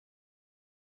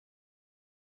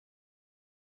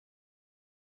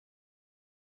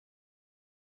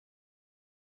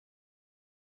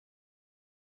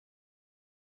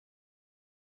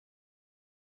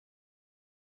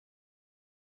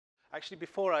Actually,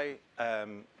 before I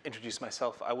introduce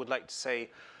myself, I would like to say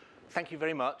thank you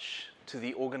very much to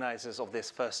the organizers of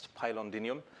this first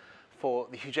PyLondinium for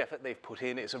the huge effort they've put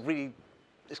in. It's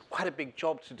quite a big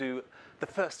job to do the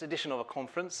first edition of a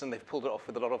conference, and they've pulled it off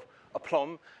with a lot of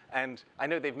aplomb. And I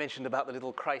know they've mentioned about the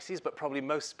little crises, but probably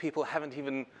most people haven't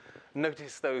even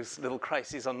noticed those little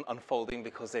crises unfolding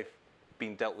because they've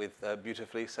been dealt with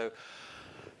beautifully. So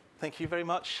thank you very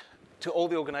much to all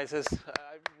the organizers.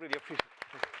 I really appreciate it.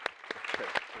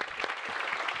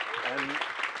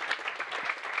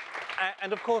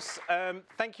 And of course,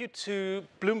 thank you to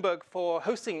Bloomberg for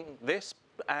hosting this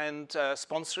and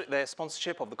their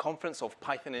sponsorship of the conference, of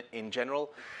Python in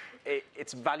general.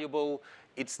 It's valuable,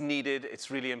 it's needed, it's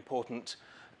really important,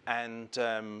 and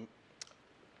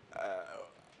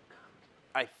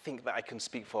I think that I can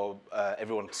speak for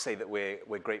everyone to say that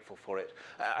we're grateful for it.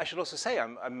 I should also say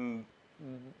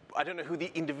I don't know who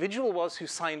the individual was who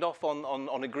signed off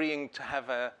on agreeing to have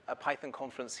a Python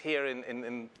conference here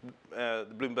in the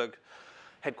Bloomberg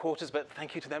headquarters, but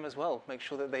thank you to them as well. Make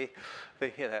sure that they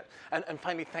hear that. And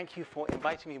finally, thank you for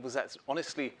inviting me, because that's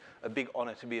honestly a big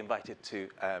honor to be invited to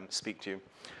speak to you.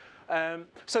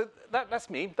 So that's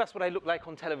me. That's what I look like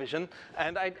on television.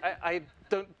 And I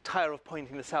don't tire of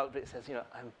pointing this out, but it says,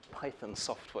 I'm Python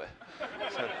software.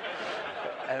 So,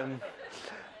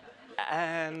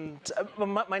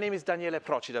 my name is Daniele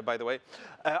Procida, by the way.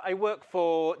 I work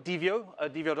for Divio,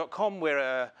 Divio.com.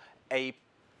 We're a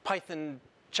Python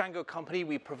Django company.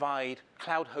 We provide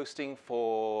cloud hosting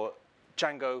for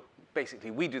Django.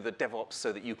 Basically, we do the DevOps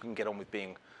so that you can get on with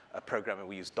being a programmer.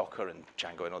 We use Docker and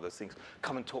Django and all those things.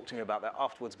 Come and talk to me about that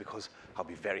afterwards, because I'll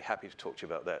be very happy to talk to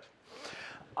you about that.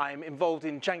 I'm involved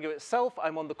in Django itself.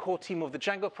 I'm on the core team of the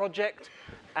Django project,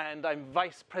 and I'm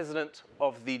vice president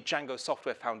of the Django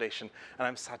Software Foundation. And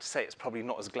I'm sad to say it's probably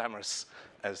not as glamorous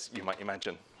as you might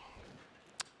imagine.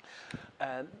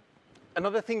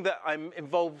 Another thing that I'm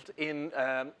involved in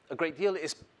a great deal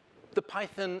is the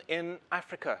Python in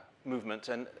Africa movement.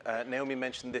 And Naomi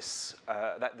mentioned this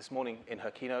morning in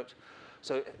her keynote.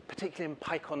 So particularly in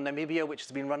PyCon Namibia, which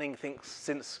has been running things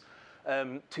since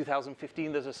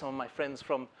 2015. Those are some of my friends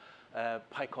from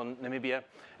PyCon Namibia.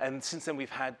 And since then, we've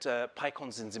had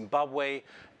PyCons in Zimbabwe,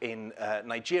 in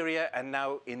Nigeria, and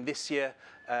now in this year,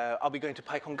 I'll be going to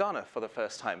PyCon Ghana for the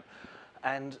first time.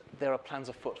 And there are plans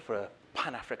afoot for a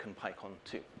Pan-African PyCon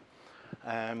too.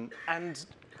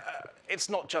 It's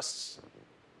not just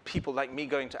people like me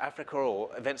going to Africa or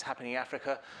events happening in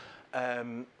Africa.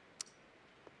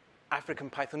 African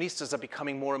Pythonistas are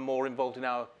becoming more and more involved in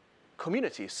our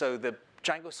community. So the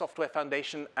Django Software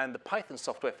Foundation and the Python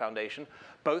Software Foundation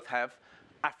both have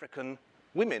African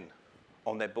women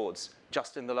on their boards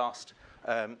just in the last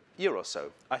year or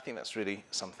so. I think that's really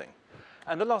something.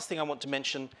 And the last thing I want to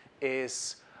mention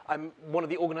is I'm one of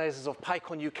the organizers of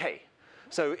PyCon UK.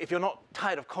 So if you're not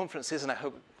tired of conferences, and I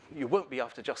hope you won't be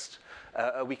after just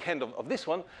a weekend of this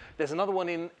one, there's another one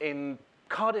in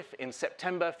Cardiff in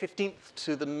September 15th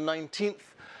to the 19th.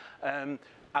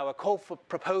 Our call for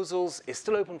proposals is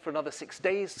still open for another 6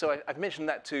 days. So I've mentioned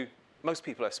that to most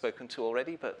people I've spoken to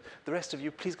already. But the rest of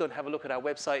you, please go and have a look at our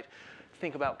website.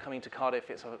 Think about coming to Cardiff.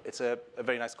 It's a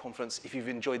very nice conference. If you've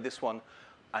enjoyed this one,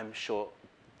 I'm sure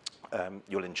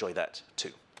you'll enjoy that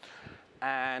too.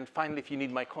 And finally, if you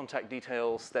need my contact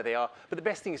details, there they are. But the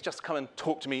best thing is just come and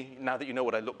talk to me. Now that you know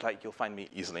what I look like, you'll find me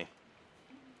easily.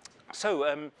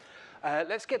 So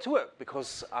let's get to work,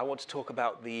 because I want to talk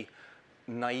about the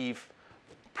naive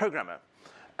programmer.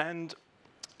 And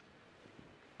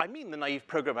I mean the naive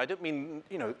programmer. I don't mean,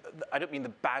 I don't mean the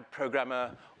bad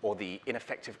programmer or the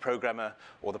ineffective programmer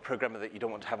or the programmer that you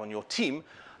don't want to have on your team.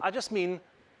 I just mean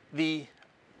the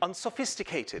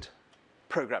unsophisticated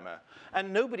programmer.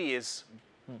 And nobody is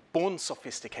born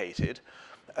sophisticated.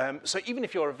 So even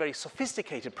if you're a very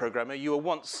sophisticated programmer, you were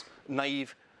once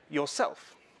naive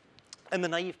yourself. And the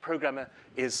naive programmer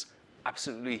is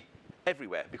absolutely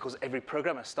everywhere, because every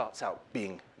programmer starts out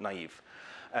being naive.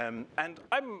 And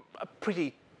I'm a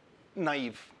pretty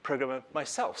naive programmer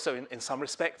myself. So in some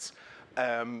respects,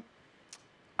 I'm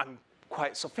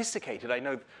quite sophisticated. I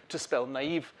know to spell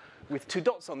naive with 2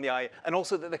 dots on the I, and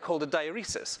also that they're called a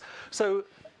diaeresis. So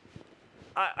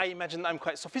I imagine I'm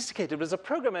quite sophisticated, but as a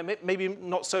programmer, maybe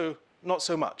not so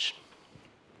much.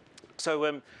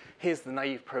 So here's the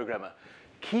naive programmer.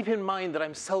 Keep in mind that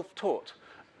I'm self-taught,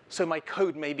 so my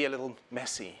code may be a little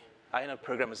messy. I know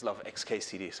programmers love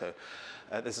XKCD, so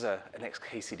this is an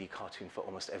XKCD cartoon for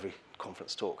almost every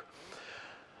conference talk.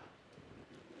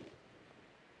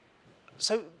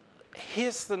 So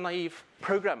here's the naive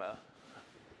programmer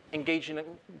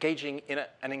engaging in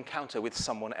an encounter with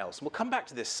someone else. And we'll come back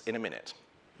to this in a minute.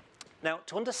 Now,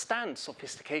 to understand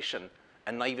sophistication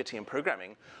and naivety in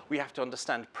programming, we have to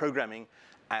understand programming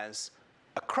as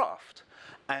a craft.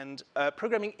 And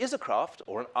programming is a craft,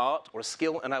 or an art, or a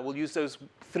skill, and I will use those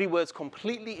three words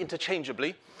completely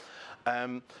interchangeably.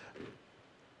 And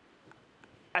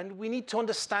we need to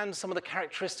understand some of the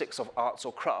characteristics of arts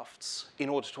or crafts in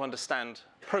order to understand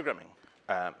programming,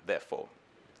 therefore.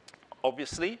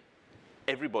 Obviously,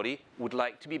 everybody would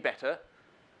like to be better.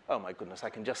 Oh my goodness, I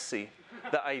can just see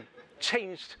that I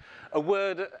changed a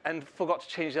word and forgot to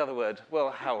change the other word. Well,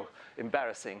 how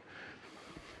embarrassing.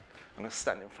 I'm going to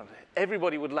stand in front of it.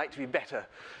 Everybody would like to be better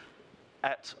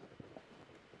at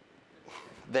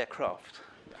their craft.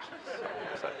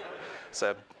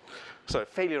 So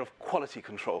failure of quality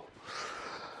control.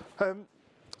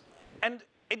 And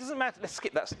it doesn't matter, let's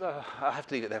skip that. I have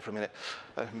to leave it there for a minute.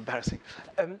 Embarrassing.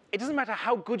 It doesn't matter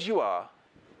how good you are,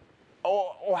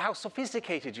 or how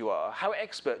sophisticated you are, how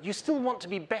expert, you still want to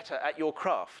be better at your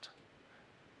craft,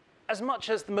 as much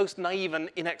as the most naive and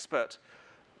inexpert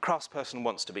craftsperson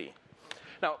wants to be.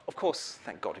 Now, of course,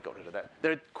 thank God we got rid of that.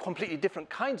 There are completely different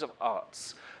kinds of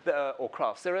arts or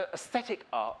crafts. There are aesthetic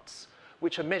arts,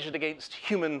 which are measured against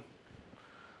human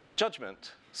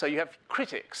judgment. So you have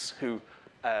critics who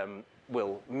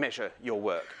will measure your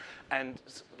work, and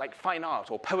like fine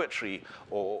art or poetry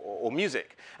or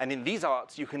music. And in these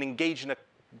arts, you can engage in a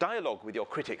dialogue with your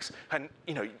critics. And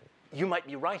you might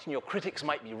be right and your critics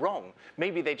might be wrong.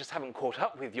 Maybe they just haven't caught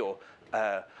up with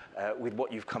with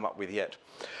what you've come up with yet.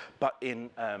 But in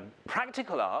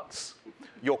practical arts,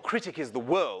 your critic is the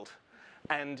world,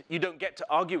 and you don't get to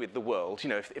argue with the world.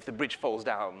 If the bridge falls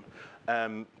down,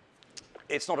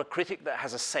 it's not a critic that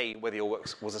has a say whether your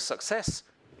work was a success.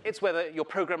 It's whether your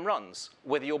program runs,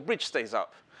 whether your bridge stays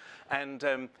up. And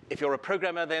if you're a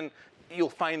programmer, then you'll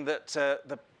find that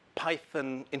the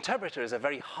Python interpreter is a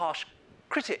very harsh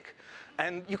critic.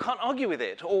 And you can't argue with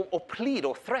it, or plead,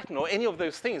 or threaten, or any of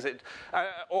those things.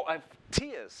 Or I've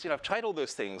tears. I've tried all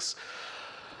those things.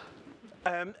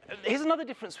 Here's another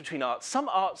difference between arts. Some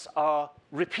arts are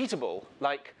repeatable,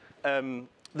 like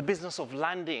the business of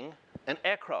landing an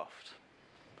aircraft.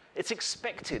 It's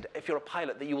expected, if you're a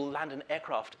pilot, that you will land an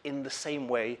aircraft in the same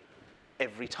way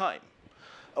every time.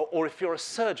 Or if you're a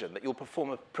surgeon, that you'll perform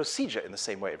a procedure in the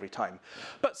same way every time.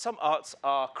 But some arts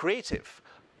are creative,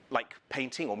 like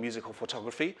painting or musical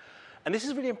photography. And this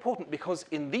is really important because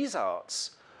in these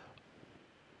arts,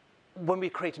 when we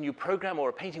create a new program or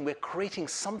a painting, we're creating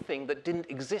something that didn't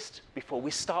exist before.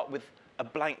 We start with a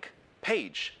blank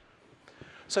page.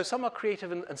 So some are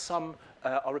creative and some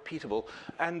are repeatable.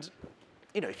 And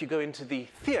if you go into the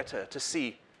theater to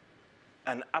see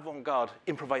an avant-garde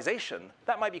improvisation,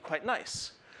 that might be quite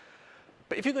nice.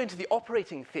 But if you go into the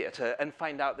operating theater and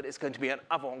find out that it's going to be an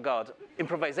avant-garde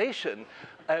improvisation,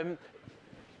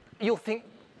 you'll think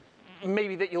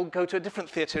maybe that you'll go to a different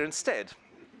theater instead.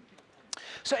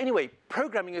 So anyway,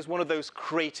 programming is one of those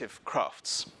creative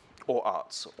crafts, or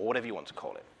arts, or whatever you want to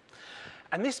call it.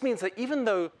 And this means that even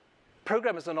though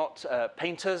programmers are not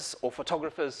painters or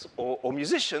photographers or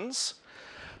musicians,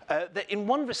 that in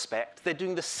one respect, they're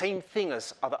doing the same thing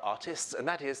as other artists, and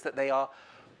that is that they are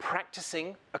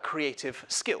practicing a creative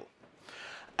skill.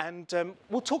 And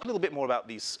we'll talk a little bit more about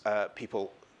these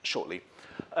people shortly.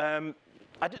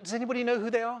 Does anybody know who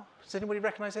they are? Does anybody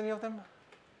recognize any of them?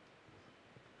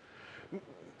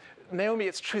 Naomi,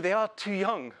 it's true, they are too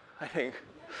young, I think.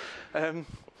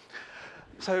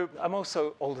 So I'm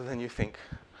also older than you think.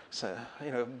 So,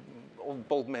 all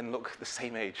bald men look the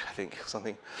same age, I think, or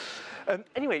something.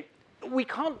 Anyway, we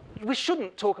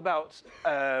shouldn't talk about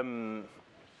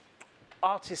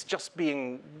artists just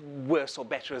being worse or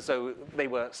better as though they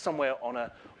were somewhere on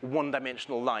a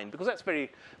one-dimensional line, because that's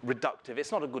very reductive.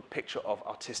 It's not a good picture of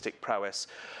artistic prowess.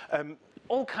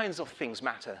 All kinds of things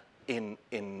matter in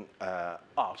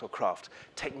art or craft: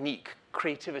 technique,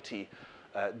 creativity,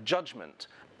 judgment,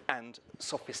 and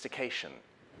sophistication.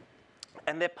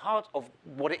 And they're part of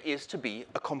what it is to be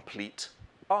a complete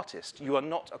artist. You are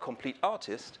not a complete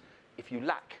artist if you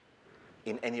lack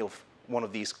in any of one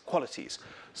of these qualities.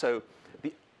 So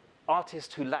the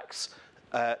artist who lacks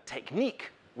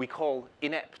technique we call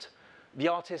inept. The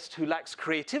artist who lacks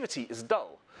creativity is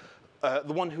dull.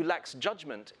 The one who lacks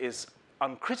judgment is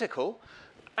uncritical.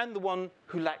 And the one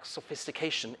who lacks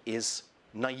sophistication is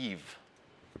naive.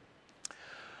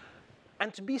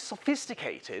 And to be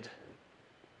sophisticated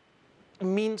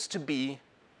means to be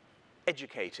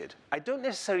educated. I don't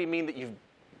necessarily mean that you've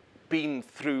been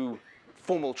through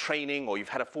formal training or you've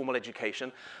had a formal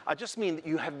education. I just mean that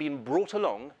you have been brought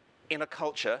along in a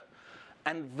culture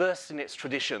and versed in its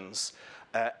traditions,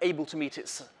 able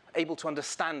to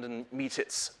understand and meet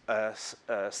its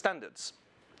standards.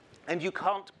 And you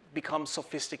can't become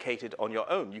sophisticated on your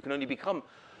own. You can only become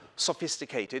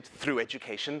sophisticated through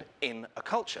education in a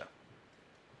culture.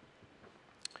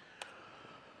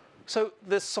 So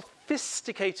the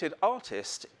sophisticated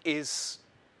artist is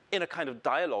in a kind of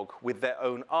dialogue with their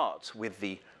own art, with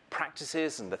the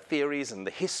practices and the theories and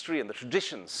the history and the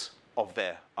traditions of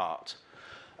their art.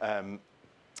 And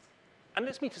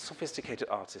let's meet a sophisticated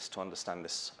artist to understand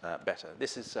this better.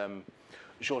 This is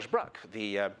Georges Braque.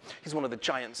 He's one of the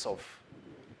giants of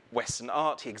Western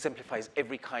art. He exemplifies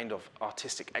every kind of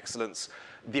artistic excellence,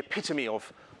 the epitome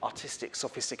of artistic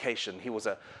sophistication. He was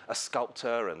a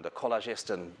sculptor and a collagist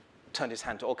and turned his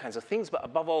hand to all kinds of things, but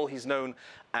above all, he's known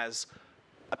as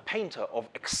a painter of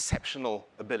exceptional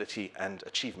ability and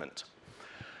achievement.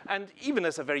 And even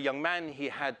as a very young man, he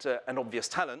had an obvious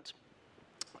talent.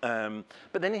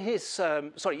 But then in his,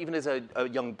 even as a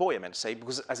young boy, I meant to say,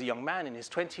 because as a young man in his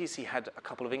 20s, he had a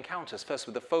couple of encounters, first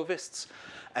with the Fauvists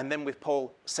and then with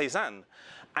Paul Cézanne.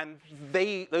 And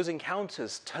those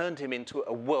encounters turned him into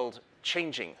a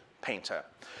world-changing painter.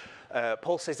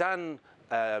 Paul Cézanne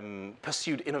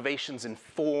pursued innovations in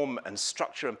form and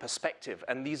structure and perspective,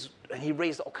 and he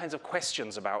raised all kinds of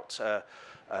questions about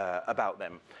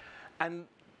them. And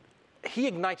he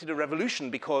ignited a revolution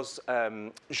because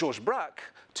Georges Braque,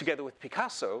 together with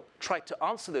Picasso, tried to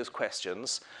answer those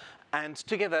questions, and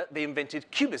together they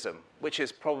invented Cubism, which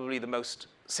is probably the most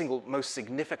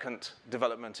significant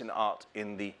development in art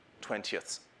in the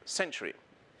 20th century.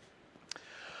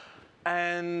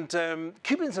 And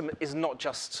Cubism is not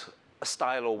just a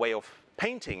style or way of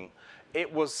painting.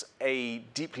 It was a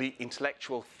deeply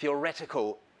intellectual,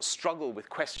 theoretical struggle with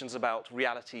questions about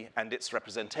reality and its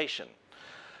representation.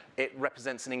 It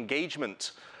represents an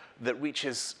engagement that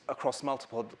reaches across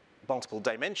multiple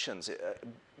dimensions,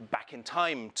 back in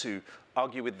time to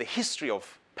argue with the history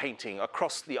of painting,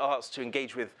 across the arts to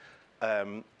engage with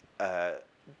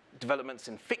developments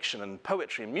in fiction and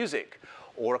poetry and music,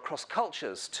 or across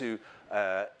cultures to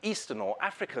Eastern or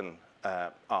African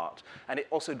art. And it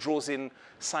also draws in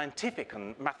scientific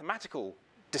and mathematical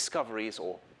discoveries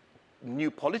or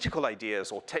new political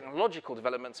ideas or technological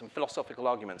developments and philosophical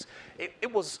arguments.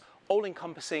 It was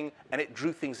all-encompassing, and it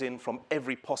drew things in from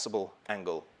every possible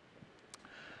angle.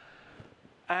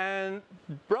 And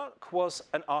Braque was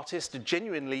an artist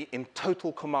genuinely in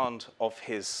total command of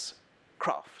his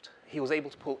craft. He was able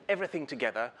to pull everything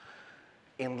together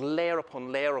in layer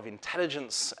upon layer of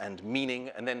intelligence and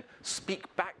meaning, and then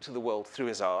speak back to the world through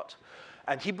his art.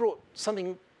 And he brought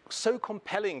something so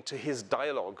compelling to his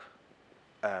dialogue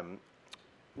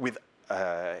with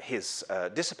his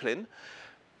discipline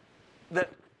that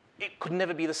it could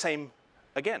never be the same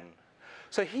again.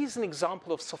 So he's an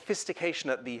example of sophistication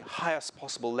at the highest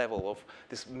possible level of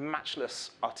this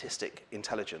matchless artistic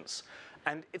intelligence.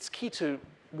 And it's key to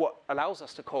what allows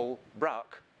us to call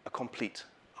Braque a complete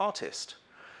artist.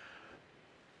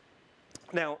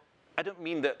 Now, I don't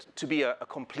mean that to be a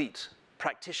complete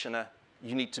practitioner,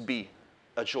 you need to be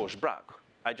a Georges Braque.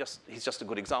 He's just a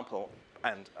good example,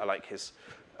 and I like his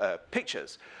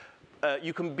pictures.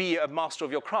 You can be a master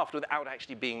of your craft without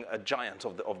actually being a giant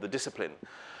of the discipline.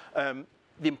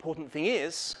 The important thing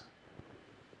is,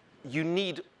 you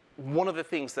need one of the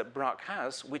things that Braque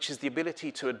has, which is the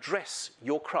ability to address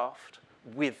your craft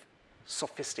with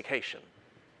sophistication.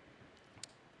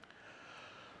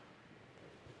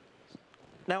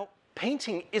 Now,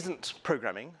 painting isn't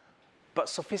programming, but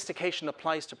sophistication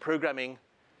applies to programming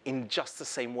in just the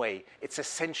same way. It's an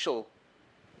essential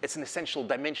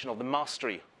dimension of the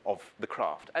mastery of the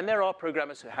craft. And there are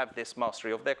programmers who have this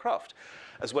mastery of their craft,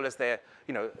 as well as they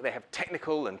have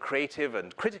technical and creative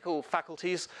and critical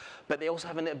faculties, but they also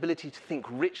have an ability to think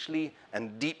richly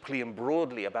and deeply and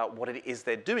broadly about what it is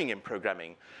they're doing in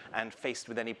programming. And faced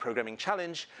with any programming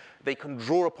challenge, they can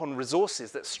draw upon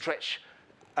resources that stretch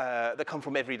that come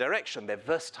from every direction. They're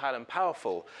versatile and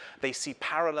powerful. They see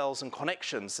parallels and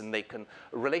connections, and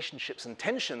relationships and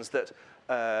tensions that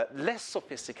less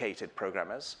sophisticated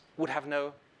programmers would have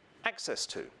no access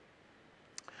to.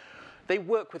 They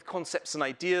work with concepts and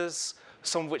ideas,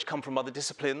 some of which come from other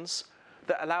disciplines,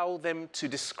 that allow them to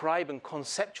describe and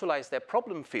conceptualize their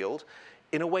problem field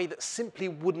in a way that simply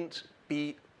wouldn't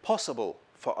be possible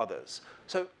for others.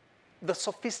 So the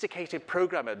sophisticated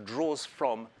programmer draws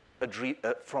from a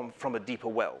deeper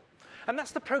well. And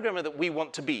that's the programmer that we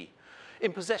want to be,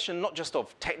 in possession not just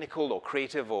of technical or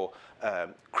creative or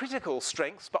critical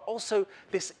strengths, but also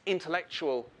this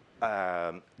intellectual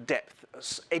depth,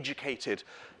 educated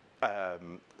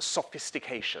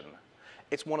sophistication.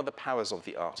 It's one of the powers of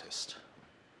the artist.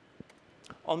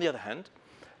 On the other hand,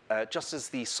 just as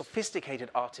the sophisticated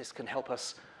artist can help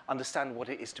us understand what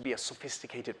it is to be a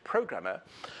sophisticated programmer,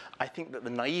 I think that the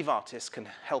naive artist can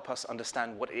help us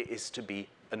understand what it is to be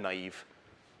a naive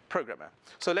programmer.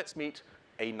 So let's meet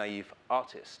a naive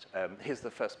artist. Here's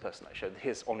the first person I showed.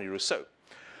 Here's Henri Rousseau,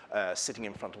 sitting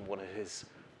in front of one of his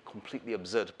completely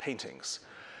absurd paintings.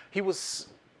 He was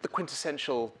the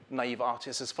quintessential naive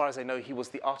artist. As far as I know, he was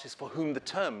the artist for whom the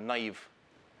term naive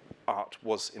art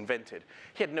was invented.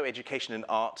 He had no education in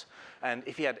art, and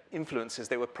if he had influences,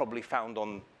 they were probably found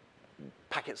on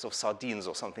packets of sardines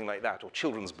or something like that, or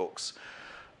children's books.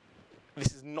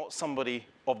 This is not somebody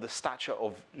of the stature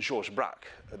of Georges Braque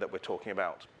that we're talking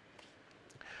about.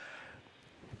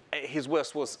 His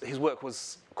work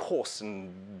was coarse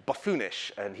and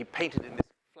buffoonish, and he painted in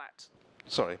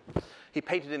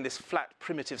this flat,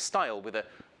 primitive style with a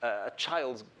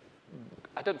child's.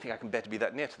 I don't think I can bear to be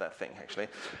that near to that thing, actually.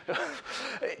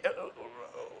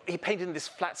 He painted in this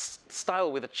flat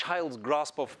style with a child's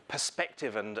grasp of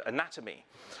perspective and anatomy.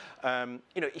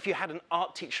 You know, if you had an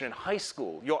art teacher in high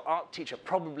school, your art teacher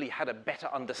probably had a better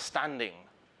understanding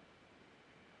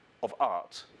of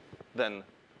art than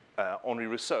Henri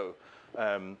Rousseau,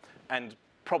 and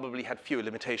probably had fewer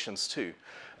limitations too.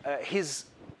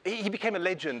 He became a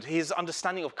legend. His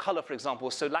understanding of color, for example,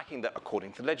 was so lacking that,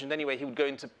 according to the legend anyway, he would go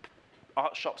into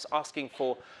art shops asking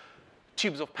for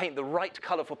tubes of paint, the right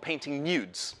color for painting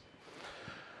nudes.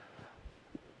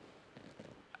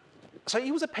 So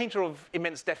he was a painter of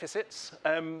immense deficits.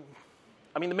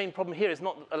 I mean, the main problem here is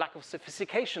not a lack of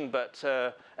sophistication, but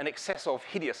an excess of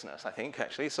hideousness, I think,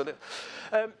 actually. So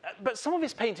but some of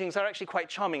his paintings are actually quite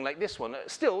charming, like this one.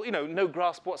 Still, you know, no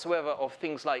grasp whatsoever of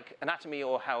things like anatomy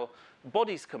or how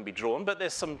bodies can be drawn, but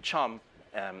there's some charm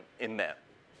in there.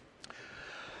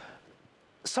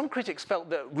 Some critics felt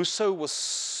that Rousseau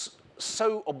was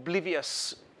so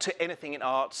oblivious to anything in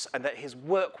arts and that his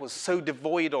work was so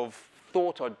devoid of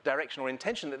thought or direction or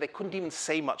intention that they couldn't even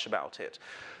say much about it.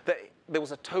 That there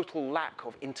was a total lack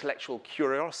of intellectual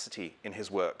curiosity in his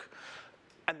work.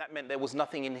 And that meant there was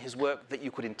nothing in his work that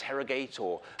you could interrogate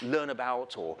or learn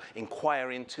about or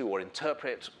inquire into or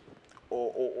interpret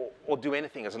or do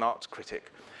anything as an art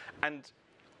critic. And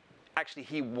actually,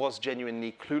 he was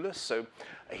genuinely clueless. So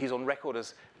he's on record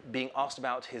as being asked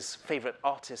about his favorite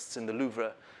artists in the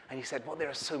Louvre. And he said, well, there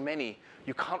are so many,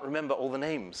 you can't remember all the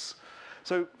names.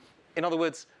 So in other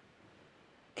words,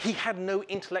 he had no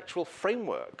intellectual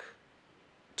framework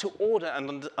to order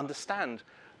and understand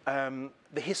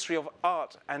the history of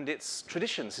art and its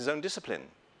traditions, his own discipline.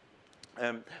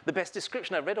 The best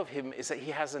description I read of him is that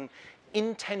he has an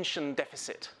intention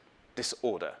deficit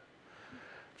disorder.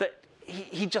 That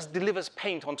he just delivers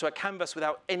paint onto a canvas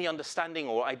without any understanding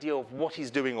or idea of what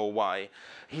he's doing or why.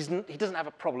 He doesn't have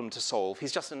a problem to solve.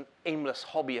 He's just an aimless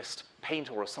hobbyist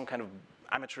painter or some kind of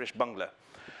amateurish bungler.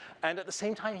 And at the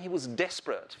same time, he was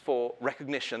desperate for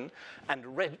recognition and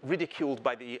ridiculed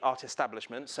by the art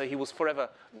establishment. So he was forever,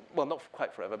 well, not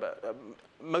quite forever, but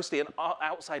mostly an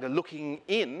outsider looking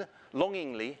in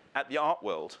longingly at the art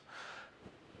world,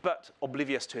 but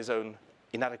oblivious to his own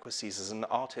inadequacies as an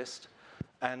artist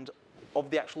and of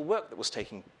the actual work that was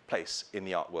taking place in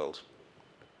the art world.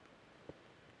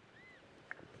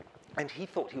 And he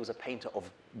thought he was a painter of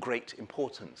great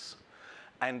importance.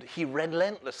 And he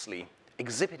relentlessly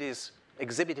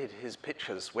exhibited his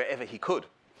pictures wherever he could.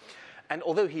 And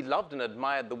although he loved and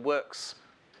admired the works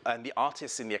and the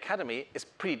artists in the academy, it's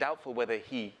pretty doubtful whether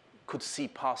he could see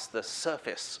past the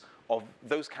surface of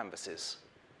those canvases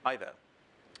either.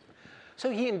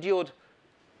 So he endured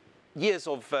years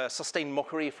of sustained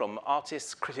mockery from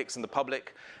artists, critics, and the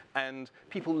public, and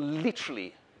people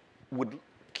literally would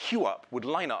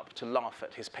line up to laugh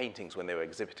at his paintings when they were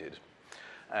exhibited.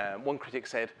 One critic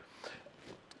said,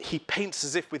 he paints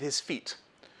as if with his feet,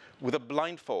 with a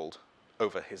blindfold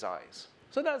over his eyes.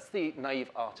 So that's the naive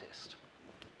artist.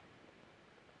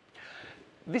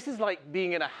 This is like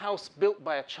being in a house built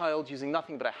by a child using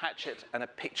nothing but a hatchet and a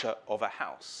picture of a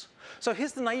house. So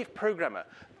here's the naive programmer,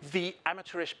 the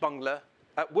amateurish bungler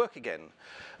at work again.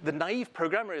 The naive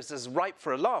programmer is as ripe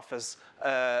for a laugh as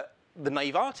the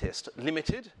naive artist,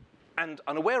 limited and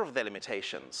unaware of their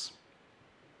limitations.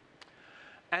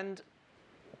 And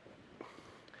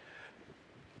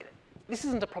this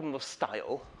isn't a problem of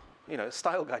style. You know,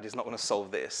 Style Guide is not going to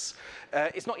solve this.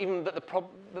 It's not even that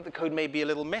the code may be a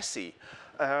little messy.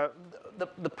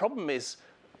 The problem is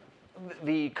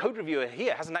the code reviewer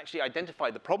here hasn't actually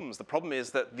identified the problems. The problem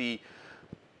is that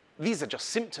these are just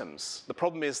symptoms. The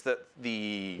problem is that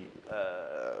the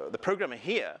programmer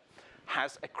here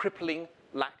has a crippling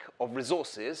lack of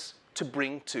resources to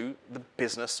bring to the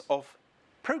business of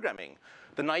programming.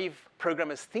 The naive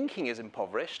programmer's thinking is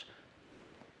impoverished,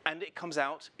 and it comes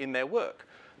out in their work.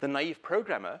 the naive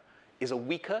programmer is a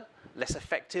weaker, less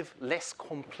effective, less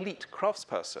complete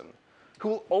craftsperson who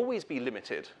will always be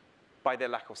limited by their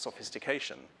lack of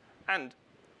sophistication. And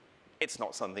it's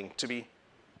not something to be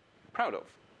proud of.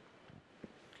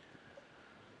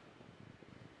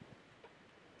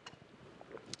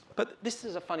 But this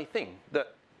is a funny thing,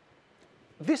 that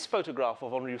this photograph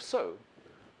of Henri Rousseau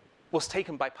was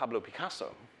taken by Pablo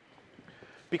Picasso.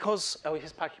 Because, oh,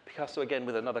 here's Picasso again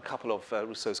with another couple of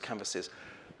Rousseau's canvases.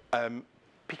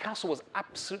 Picasso was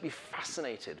absolutely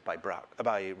fascinated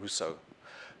by Rousseau.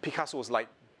 Picasso was like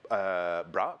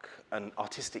Braque, an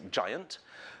artistic giant,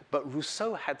 but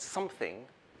Rousseau had something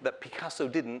that Picasso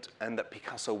didn't and that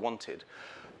Picasso wanted.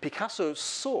 Picasso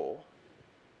saw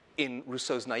in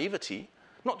Rousseau's naivety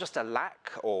not just a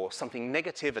lack or something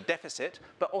negative, a deficit,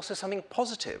 but also something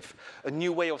positive, a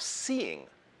new way of seeing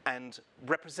and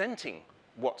representing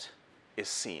what is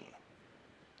seen.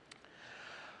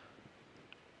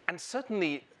 And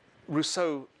certainly,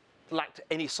 Rousseau lacked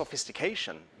any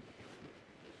sophistication,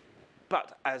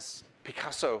 but as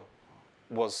Picasso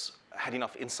had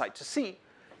enough insight to see,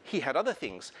 he had other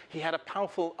things. He had a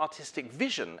powerful artistic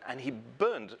vision, and he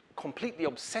burned completely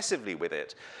obsessively with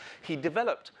it. He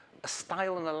developed a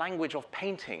style and a language of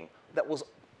painting that was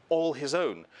all his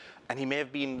own. And he may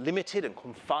have been limited and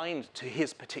confined to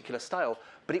his particular style,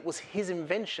 but it was his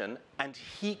invention, and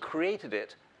he created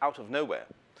it out of nowhere.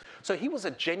 So he was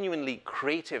a genuinely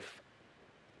creative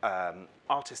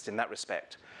artist in that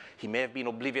respect. He may have been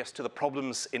oblivious to the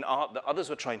problems in art that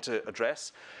others were trying to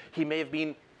address. He may have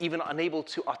been even unable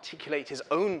to articulate his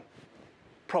own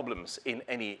problems in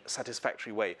any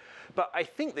satisfactory way. But I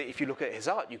think that if you look at his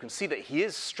art, you can see that he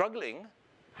is struggling,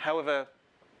 however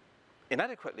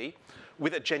inadequately,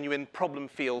 with a genuine problem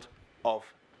field of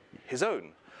his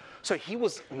own. So he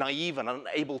was naive and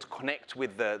unable to connect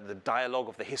with the dialogue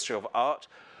of the history of art.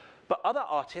 But other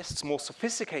artists, more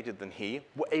sophisticated than he,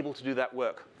 were able to do that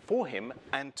work for him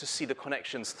and to see the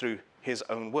connections through his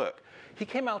own work. He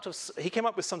came up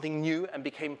with something new and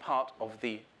became part of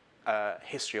the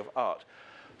history of art.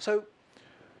 So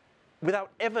without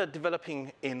ever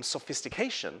developing in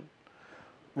sophistication,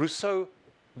 Rousseau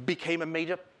became a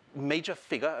major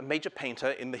figure, a major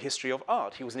painter in the history of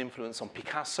art. He was an influence on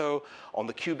Picasso, on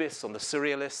the Cubists, on the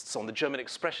Surrealists, on the German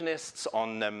Expressionists,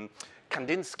 on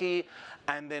Kandinsky,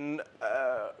 and then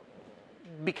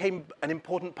became an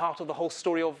important part of the whole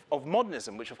story of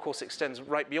modernism, which of course extends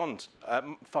right beyond,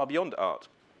 far beyond art.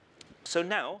 So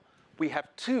now we have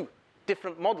two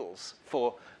different models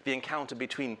for the encounter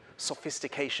between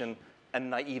sophistication and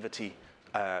naivety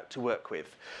to work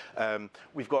with.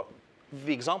 We've got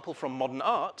the example from modern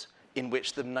art in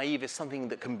which the naive is something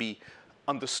that can be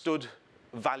understood,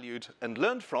 valued, and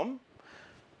learned from.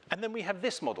 And then we have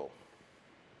this model.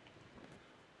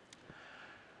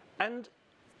 And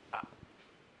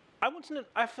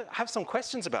I have some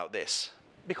questions about this,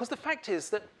 because the fact is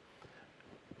that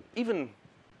even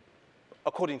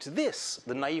according to this,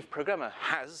 the naive programmer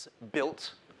has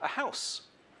built a house.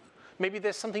 Maybe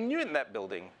there's something new in that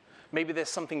building. Maybe there's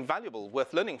something valuable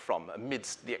worth learning from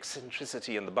amidst the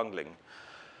eccentricity and the bungling.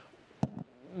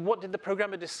 What did the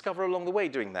programmer discover along the way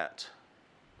doing that?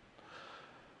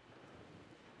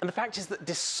 And the fact is that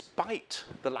despite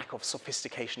the lack of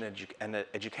sophistication and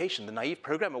education, the naive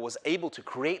programmer was able to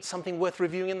create something worth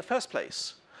reviewing in the first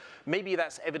place. Maybe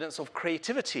that's evidence of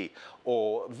creativity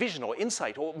or vision or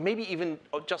insight, or maybe even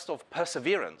just of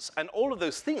perseverance. And all of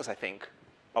those things, I think,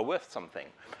 are worth something.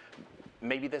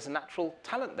 Maybe there's a natural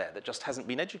talent there that just hasn't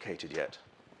been educated yet.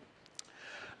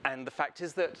 And the fact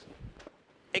is that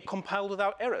it compiled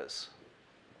without errors.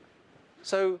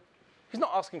 So he's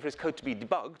not asking for his code to be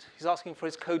debugged. He's asking for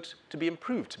his code to be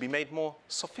improved, to be made more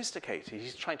sophisticated.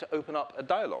 He's trying to open up a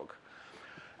dialogue.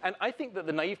 And I think that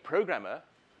the naive programmer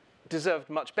deserved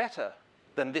much better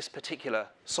than this particular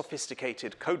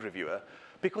sophisticated code reviewer,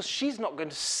 because she's not going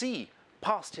to see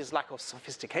past his lack of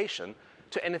sophistication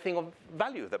to anything of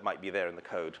value that might be there in the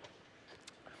code.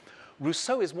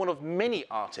 Rousseau is one of many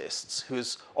artists who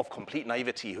is of complete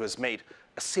naivety, who has made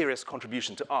a serious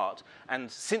contribution to art.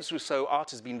 And since Rousseau,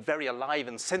 art has been very alive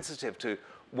and sensitive to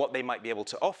what they might be able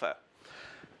to offer.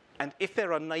 And if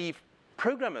there are naive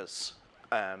programmers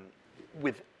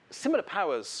with similar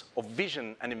powers of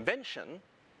vision and invention,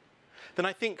 then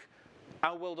I think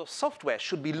our world of software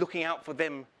should be looking out for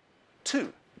them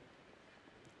too.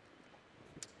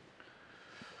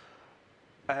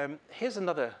 Here's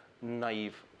another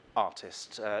naive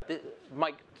artist,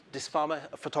 Mike Disfarmer,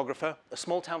 a photographer, a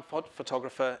small-town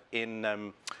photographer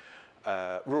in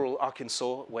rural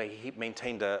Arkansas, where he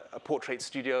maintained a portrait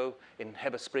studio in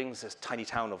Heber Springs, this tiny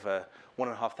town of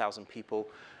 1,500 people.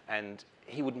 And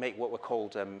he would make what were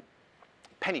called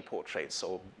penny portraits,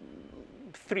 or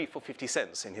 3 for 50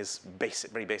 cents in his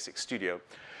very basic studio.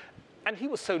 And he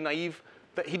was so naive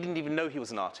that he didn't even know he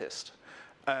was an artist.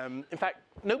 In fact,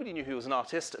 nobody knew he was an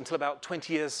artist until about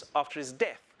 20 years after his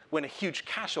death, when a huge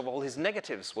cache of all his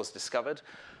negatives was discovered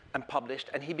and published,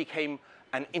 and he became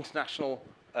an international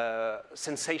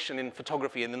sensation in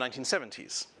photography in the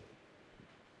 1970s.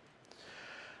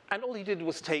 And all he did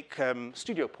was take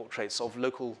studio portraits of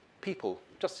local people.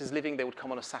 Just as living, they would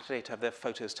come on a Saturday to have their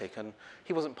photos taken.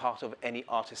 He wasn't part of any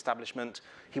art establishment.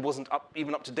 He wasn't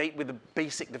even up to date with the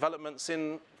basic developments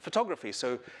in photography,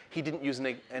 so he didn't use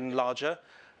an enlarger.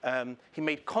 He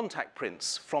made contact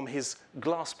prints from his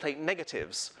glass plate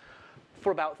negatives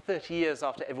for about 30 years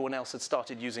after everyone else had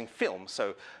started using film.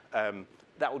 So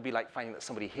that would be like finding that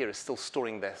somebody here is still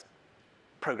storing their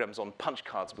programs on punch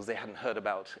cards because they hadn't heard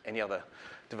about any other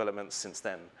developments since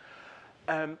then.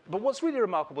 But what's really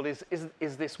remarkable is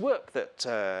this work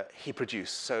that he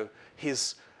produced. So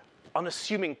his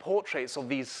unassuming portraits of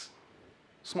these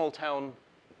small town,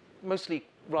 mostly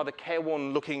rather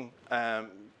careworn looking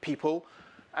people.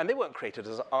 And they weren't created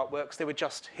as artworks, they were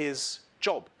just his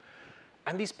job.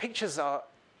 And these pictures are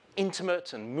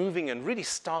intimate and moving and really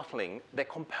startling. They're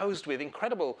composed with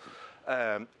incredible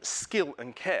skill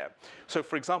and care. So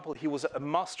for example, he was a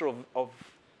master of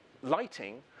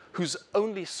lighting, whose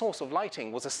only source of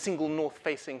lighting was a single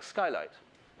north-facing skylight.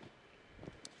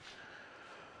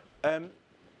 And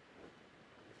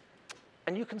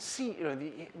you can see, you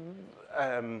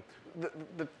know,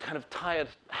 the kind of tired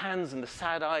hands and the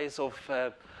sad eyes of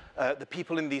the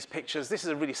people in these pictures. This is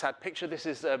a really sad picture. This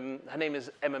is, her name is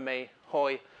Emma May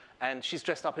Hoy, and she's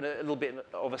dressed up in a little bit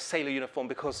of a sailor uniform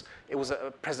because it was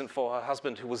a present for her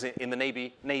husband who was in the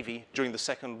Navy during the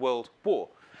Second World War.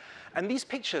 And these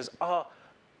pictures are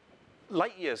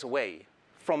light years away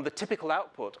from the typical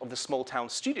output of the small town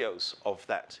studios of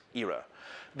that era.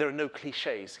 There are no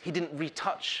cliches. He didn't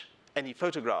retouch any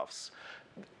photographs.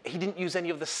 He didn't use any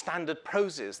of the standard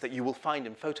poses that you will find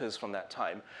in photos from that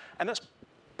time. And that's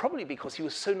probably because he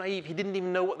was so naive, he didn't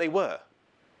even know what they were.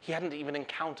 He hadn't even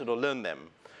encountered or learned them.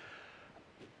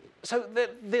 So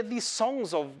they're these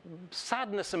songs of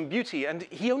sadness and beauty, and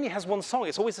he only has one song.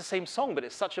 It's always the same song, but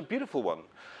it's such a beautiful one.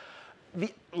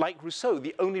 Like Rousseau,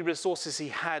 the only resources he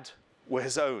had were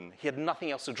his own. He had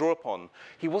nothing else to draw upon.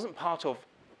 He wasn't part of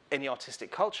any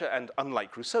artistic culture, and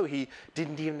unlike Rousseau, he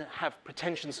didn't even have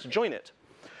pretensions to join it.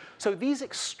 So these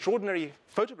extraordinary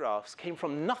photographs came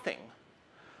from nothing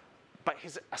but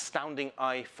his astounding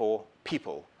eye for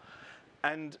people.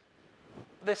 And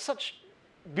they're such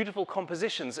beautiful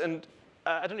compositions, and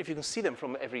I don't know if you can see them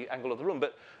from every angle of the room,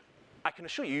 but I can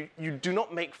assure you, you do not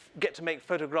get to make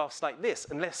photographs like this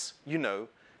unless you know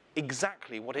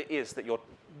exactly what it is that you're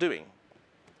doing.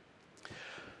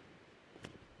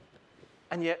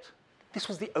 And yet, this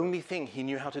was the only thing he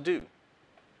knew how to do.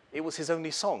 It was his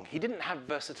only song. He didn't have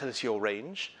versatility or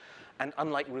range, and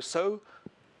unlike Rousseau,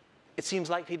 it seems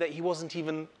likely that he wasn't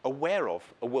even aware of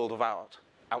a world of art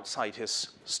outside his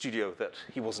studio that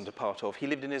he wasn't a part of. He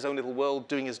lived in his own little world,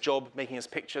 doing his job, making his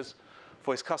pictures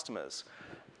for his customers.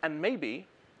 And maybe,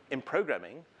 in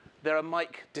programming, there are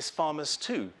Mike Disfarmers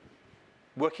too,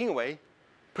 working away,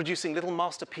 producing little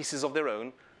masterpieces of their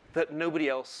own that nobody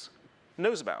else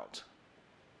knows about.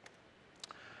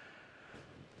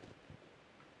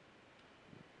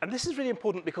 And this is really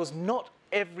important because not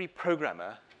every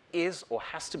programmer is or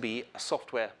has to be a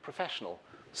software professional.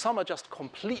 Some are just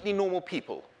completely normal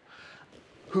people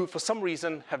who, for some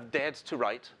reason, have dared to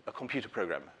write a computer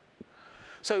program.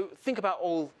 So think about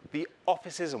all the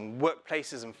offices and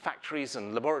workplaces and factories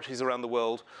and laboratories around the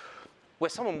world where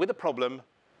someone with a problem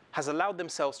has allowed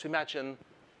themselves to imagine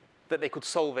that they could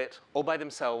solve it all by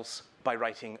themselves by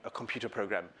writing a computer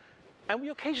program. And we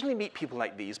occasionally meet people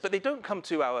like these, but they don't come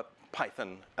to our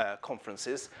Python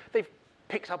conferences. They've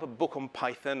picked up a book on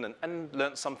Python and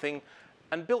learned something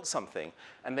and built something.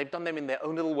 And they've done them in their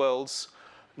own little worlds,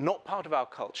 not part of our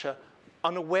culture,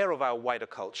 unaware of our wider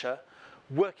culture,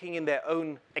 working in their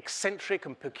own eccentric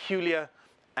and peculiar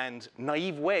and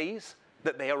naive ways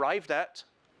that they arrived at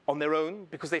on their own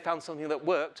because they found something that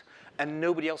worked and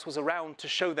nobody else was around to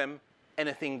show them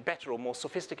anything better or more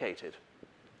sophisticated.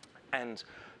 And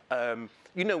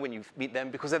you know when you meet them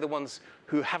because they're the ones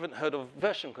who haven't heard of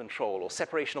version control or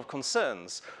separation of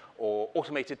concerns or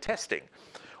automated testing.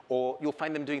 Or you'll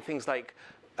find them doing things like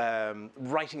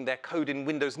writing their code in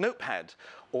Windows Notepad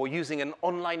or using an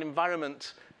online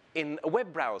environment in a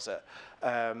web browser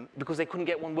because they couldn't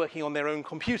get one working on their own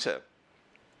computer.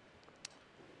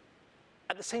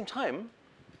 At the same time,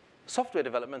 software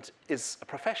development is a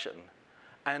profession.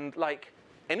 And like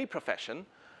any profession,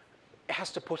 it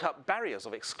has to put up barriers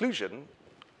of exclusion,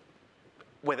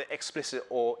 whether explicit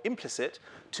or implicit,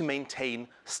 to maintain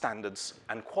standards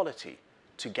and quality,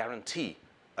 to guarantee,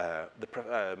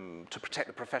 to protect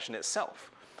the profession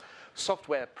itself.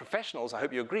 Software professionals, I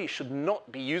hope you agree, should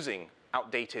not be using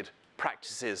outdated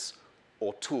practices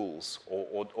or tools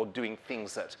or doing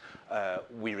things that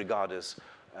we regard as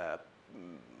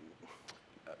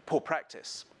poor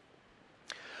practice.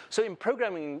 So in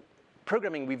programming,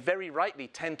 we very rightly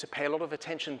tend to pay a lot of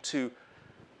attention to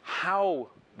how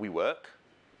we work,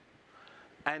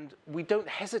 and we don't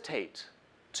hesitate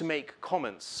to make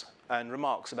comments and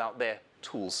remarks about their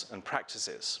tools and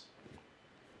practices.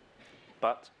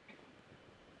 But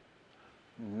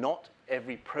not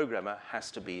every programmer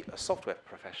has to be a software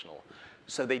professional,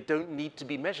 so they don't need to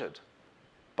be measured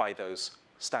by those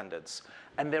standards.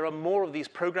 And there are more of these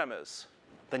programmers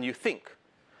than you think,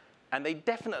 and they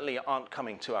definitely aren't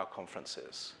coming to our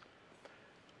conferences.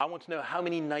 I want to know how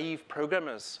many naive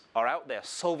programmers are out there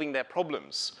solving their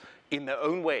problems in their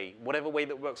own way, whatever way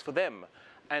that works for them.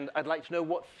 And I'd like to know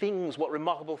what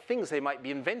remarkable things they might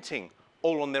be inventing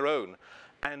all on their own,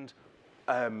 and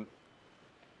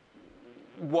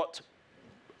what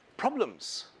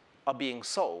problems are being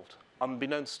solved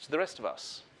unbeknownst to the rest of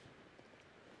us.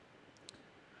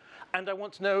 And I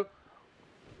want to know,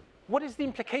 what is the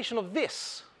implication of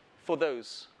this for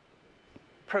those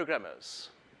programmers,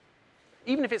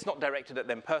 even if it's not directed at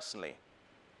them personally?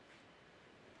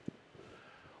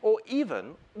 Or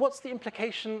even, what's the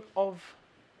implication of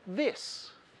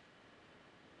this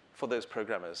for those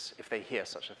programmers if they hear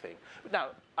such a thing?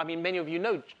 Now, I mean, many of you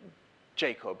know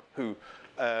Jacob, who,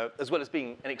 as well as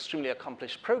being an extremely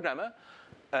accomplished programmer,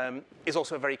 is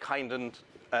also a very kind and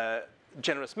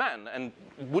generous man, and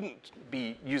wouldn't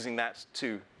be using that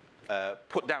to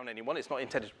put down anyone. It's not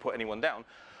intended to put anyone down.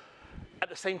 At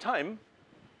the same time,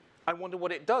 I wonder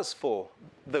what it does for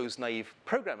those naive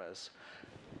programmers.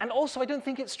 And also, I don't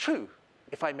think it's true,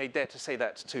 if I may dare to say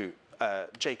that to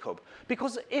Jacob.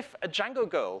 Because if a Django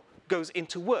girl goes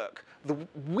into work the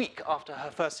week after her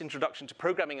first introduction to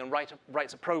programming and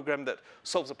writes a program that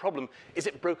solves a problem, is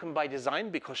it broken by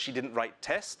design because she didn't write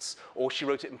tests, or she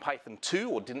wrote it in Python 2,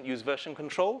 or didn't use version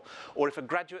control? Or if a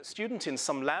graduate student in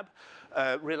some lab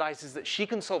realizes that she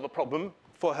can solve a problem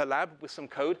for her lab with some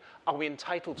code, are we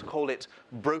entitled to call it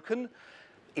broken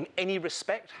in any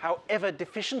respect, however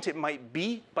deficient it might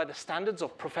be by the standards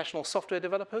of professional software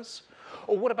developers?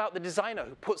 Or what about the designer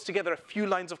who puts together a few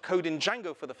lines of code in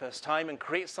Django for the first time and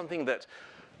creates something that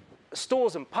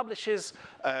stores and publishes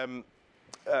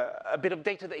a bit of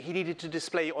data that he needed to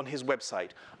display on his website?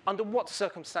 Under what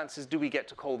circumstances do we get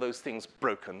to call those things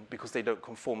broken because they don't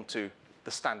conform to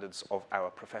the standards of our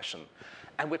profession?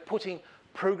 And we're putting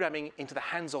programming into the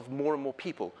hands of more and more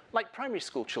people, like primary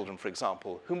school children, for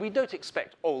example, whom we don't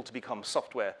expect all to become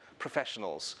software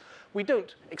professionals. We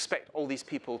don't expect all these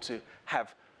people to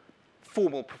have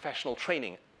formal professional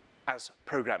training as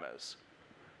programmers.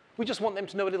 We just want them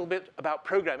to know a little bit about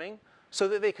programming so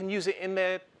that they can use it in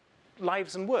their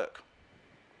lives and work.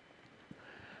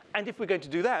 And if we're going to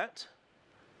do that,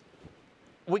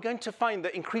 we're going to find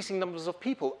that increasing numbers of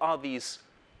people are these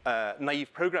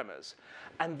naive programmers.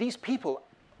 And these people,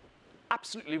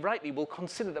 absolutely rightly, will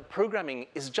consider that programming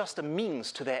is just a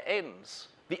means to their ends.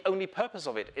 The only purpose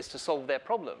of it is to solve their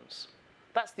problems.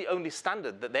 That's the only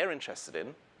standard that they're interested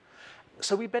in.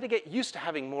 So we better get used to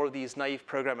having more of these naive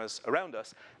programmers around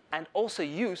us, and also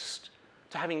used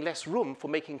to having less room for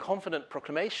making confident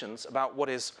proclamations about what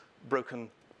is broken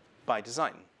by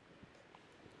design.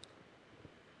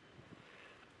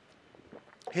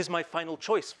 Here's my final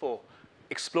choice for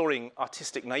exploring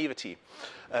artistic naivety.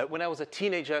 When I was a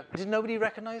teenager, did nobody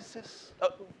recognize this?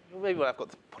 Oh, maybe I've got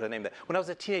to put a name there. When I was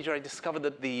a teenager, I discovered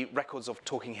that the records of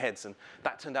Talking Heads, and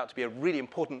that turned out to be a really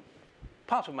important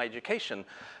part of my education.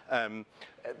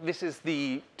 This is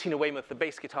the Tina Weymouth, the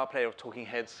bass guitar player of Talking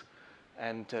Heads,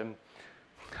 and I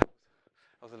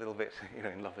was a little bit,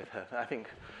 in love with her. I think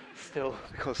still,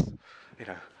 because,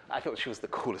 I thought she was the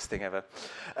coolest thing ever.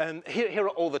 And here are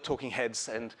all the Talking Heads,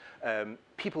 and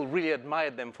people really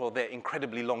admired them for their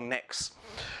incredibly long necks.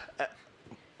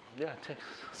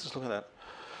 Let's just look at that.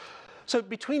 So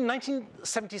between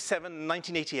 1977 and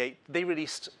 1988, they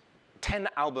released 10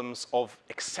 albums of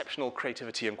exceptional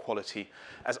creativity and quality.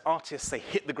 As artists, they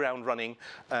hit the ground running.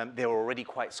 They were already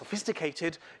quite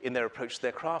sophisticated in their approach to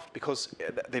their craft because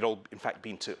they'd all, in fact,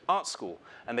 been to art school.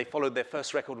 And they followed their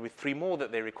first record with 3 more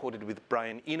that they recorded with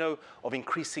Brian Eno of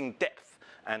increasing depth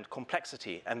and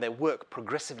complexity, and their work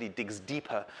progressively digs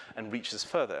deeper and reaches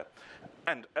further.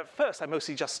 And at first, I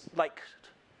mostly just liked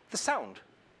the sound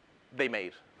they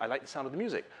made. I liked the sound of the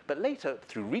music. But later,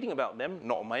 through reading about them,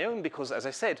 not on my own, because as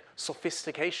I said,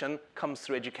 sophistication comes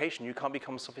through education. You can't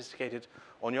become sophisticated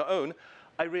on your own.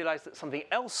 I realized that something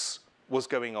else was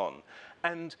going on.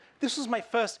 And this was my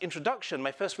first introduction,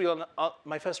 my first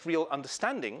real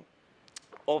understanding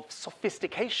of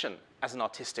sophistication as an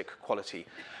artistic quality.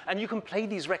 And you can play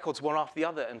these records one after the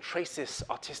other and trace this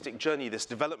artistic journey, this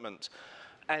development.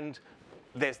 And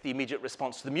there's the immediate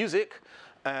response to the music,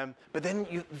 but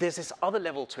then there's this other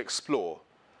level to explore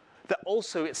that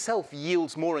also itself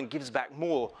yields more and gives back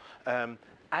more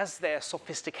as their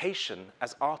sophistication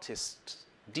as artists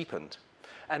deepened.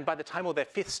 And by the time of their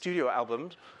 5th studio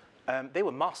album, they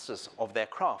were masters of their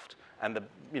craft. And the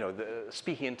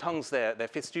Speaking in Tongues, their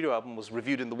 5th studio album, was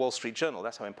reviewed in the Wall Street Journal.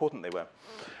 That's how important they were.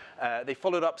 They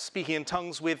followed up Speaking in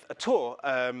Tongues with a tour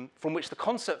from which the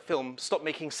concert film Stop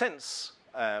Making Sense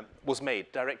was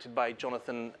made, directed by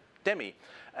Jonathan Demme.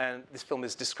 And this film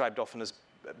is described often as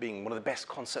being one of the best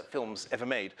concert films ever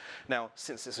made. Now,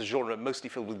 since it's a genre mostly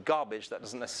filled with garbage, that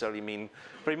doesn't necessarily mean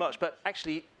very much. But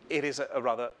actually, it is a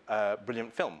rather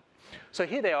brilliant film. So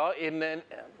here they are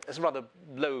it's a rather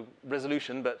low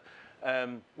resolution, but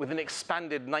with an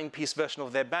expanded 9-piece version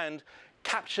of their band,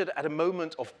 captured at a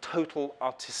moment of total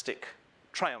artistic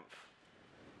triumph.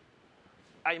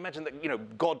 I imagine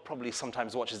that God probably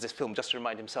sometimes watches this film just to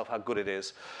remind himself how good it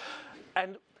is.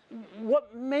 And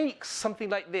what makes something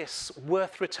like this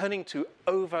worth returning to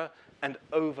over and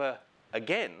over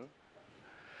again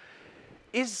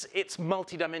is its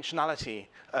multidimensionality,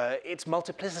 its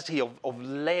multiplicity of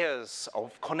layers,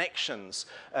 of connections,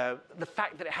 the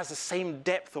fact that it has the same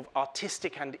depth of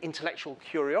artistic and intellectual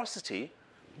curiosity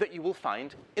that you will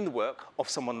find in the work of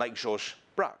someone like Georges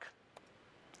Braque.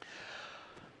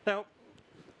 Now,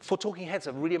 for Talking Heads,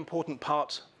 a really important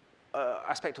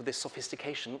aspect of this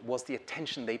sophistication was the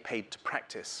attention they paid to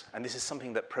practice. And this is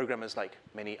something that programmers, like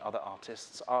many other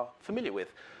artists, are familiar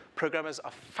with. Programmers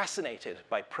are fascinated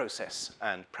by process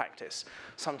and practice.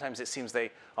 Sometimes it seems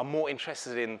they are more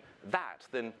interested in that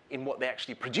than in what they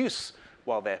actually produce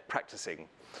while they're practicing.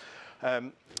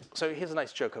 So here's a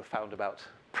nice joke I've found about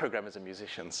programmers and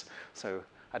musicians. So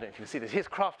I don't know if you can see this. Here's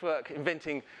Kraftwerk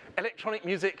inventing electronic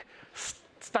music,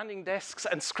 standing desks,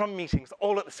 and Scrum meetings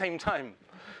all at the same time.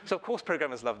 So of course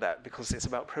programmers love that because it's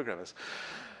about programmers.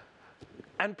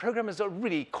 And programmers are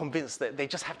really convinced that they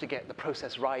just have to get the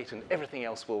process right and everything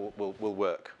else will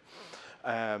work.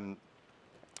 And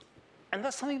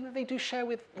that's something that they do share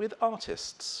with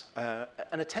artists.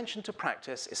 An attention to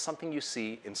practice is something you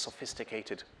see in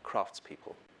sophisticated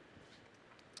craftspeople.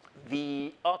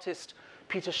 The artist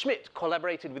Peter Schmidt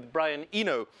collaborated with Brian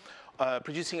Eno,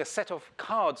 producing a set of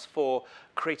cards for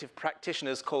creative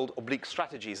practitioners called oblique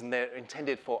strategies. And they're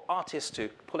intended for artists to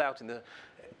pull out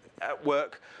at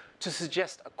work to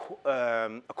suggest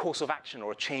a course of action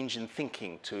or a change in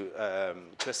thinking to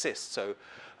assist. So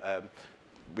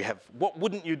we have what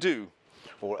wouldn't you do,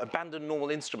 or abandon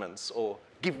normal instruments, or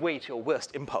give way to your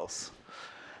worst impulse.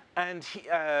 And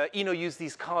Eno used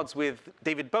these cards with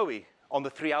David Bowie on the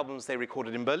 3 albums they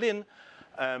recorded in Berlin.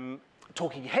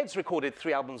 Talking Heads recorded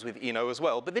 3 albums with Eno as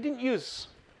well, but they didn't use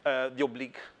the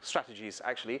oblique strategies,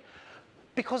 actually,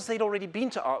 because they'd already been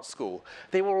to art school.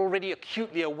 They were already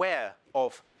acutely aware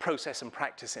of process and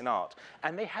practice in art,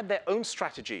 and they had their own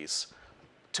strategies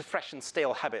to freshen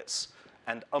stale habits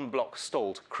and unblock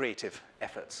stalled creative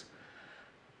efforts.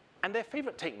 And their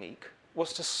favorite technique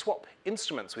was to swap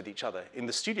instruments with each other in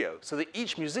the studio so that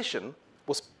each musician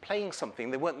was playing something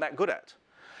they weren't that good at.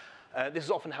 This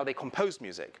is often how they composed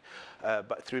music,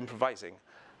 but through improvising.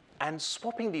 And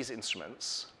swapping these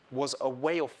instruments was a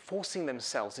way of forcing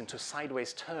themselves into a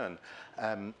sideways turn,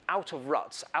 out of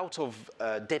ruts, out of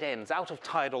dead ends, out of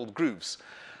tired old grooves.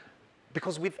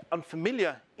 Because with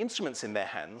unfamiliar instruments in their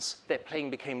hands, their playing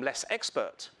became less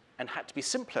expert and had to be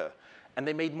simpler. And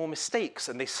they made more mistakes,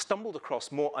 and they stumbled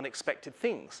across more unexpected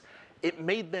things. It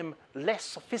made them less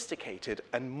sophisticated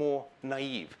and more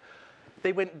naive.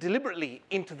 They went deliberately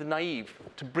into the naive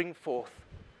to bring forth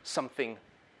something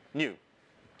new.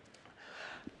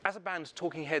 As a band,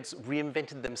 Talking Heads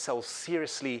reinvented themselves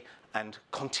seriously and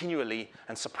continually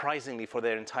and surprisingly for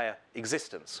their entire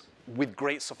existence, with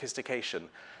great sophistication.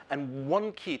 And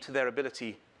one key to their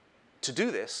ability to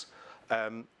do this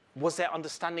was their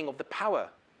understanding of the power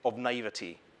of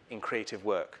naivety in creative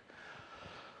work.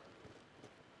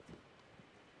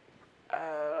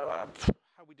 How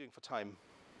are we doing for time?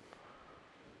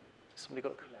 Somebody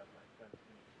got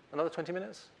another 20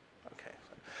 minutes? Okay.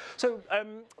 So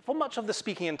for much of the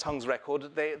Speaking in Tongues record,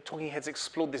 Talking Heads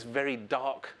explored this very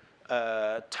dark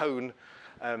tone.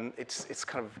 It's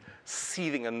kind of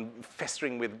seething and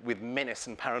festering with menace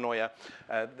and paranoia.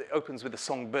 It opens with the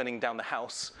song Burning Down the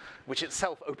House, which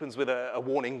itself opens with a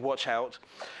warning, watch out.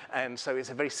 And so it's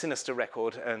a very sinister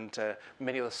record, and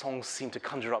many of the songs seem to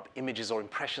conjure up images or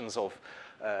impressions of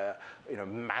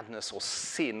madness or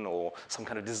sin or some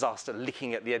kind of disaster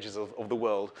licking at the edges of the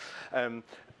world. And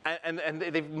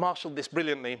they've marshaled this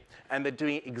brilliantly, and they're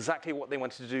doing exactly what they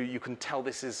wanted to do. You can tell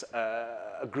this is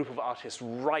a group of artists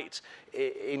right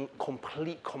in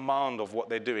complete command of what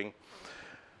they're doing.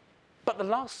 But the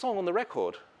last song on the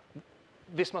record,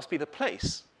 This Must Be the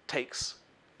Place, takes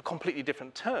a completely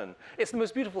different turn. It's the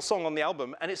most beautiful song on the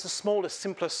album, and it's the smallest,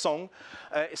 simplest song.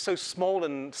 It's so small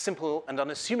and simple and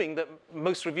unassuming that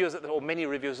most reviewers, or many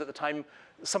reviewers at the time,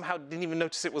 somehow didn't even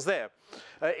notice it was there.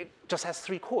 It just has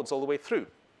 3 chords all the way through.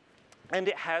 And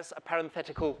it has a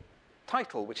parenthetical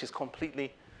title, which is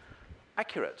completely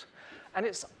accurate. And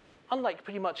it's unlike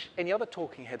pretty much any other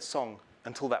Talking Heads song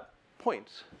until that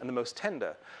point, and the most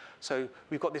tender. So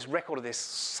we've got this record of this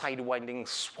sidewinding,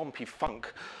 swampy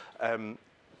funk.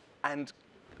 And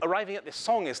arriving at this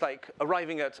song is like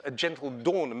arriving at a gentle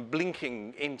dawn and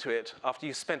blinking into it after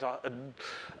you've spent a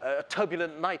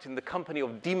turbulent night in the company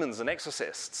of demons and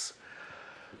exorcists.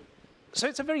 So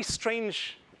it's a very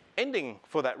strange ending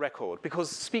for that record, because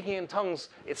Speaking in Tongues,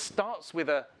 it starts with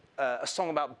a song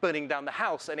about burning down the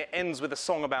house, and it ends with a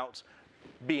song about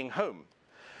being home.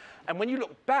 And when you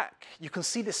look back, you can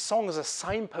see this song as a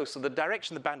signpost of the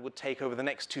direction the band would take over the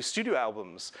next 2 studio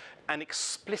albums, an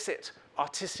explicit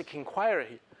artistic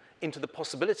inquiry into the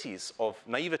possibilities of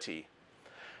naivety.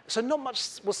 So not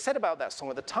much was said about that song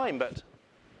at the time, but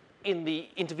in the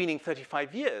intervening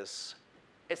 35 years,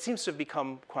 it seems to have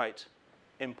become quite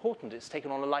important. It's taken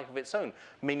on a life of its own,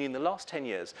 mainly in the last 10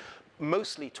 years.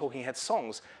 Mostly Talking Heads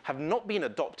songs have not been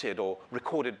adopted or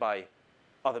recorded by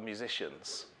other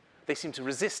musicians. They seem to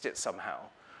resist it somehow.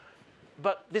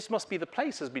 But This Must Be the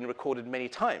Place has been recorded many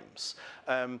times.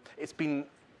 It's been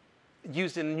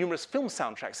used in numerous film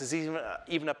soundtracks. There's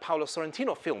even a Paolo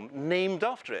Sorrentino film named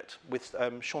after it with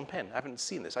Sean Penn. I haven't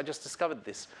seen this. I just discovered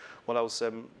this while I was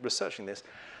researching this.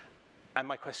 And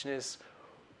my question is,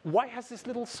 why has this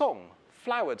little song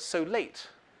flowered so late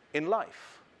in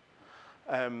life?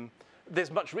 There's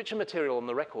much richer material on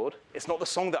the record. It's not the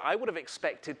song that I would have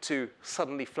expected to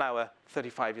suddenly flower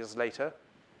 35 years later.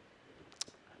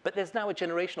 But there's now a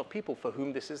generation of people for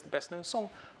whom this is the best known song,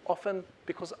 often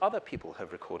because other people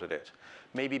have recorded it.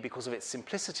 Maybe because of its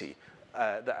simplicity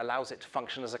that allows it to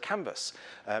function as a canvas.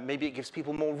 Maybe it gives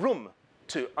people more room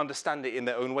to understand it in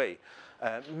their own way.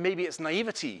 Maybe its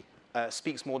naivety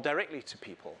speaks more directly to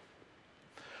people.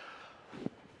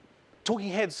 Talking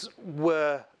Heads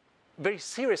were very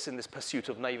serious in this pursuit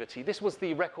of naivety. This was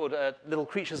the record, Little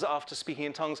Creatures After Speaking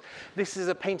in Tongues. This is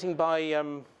a painting by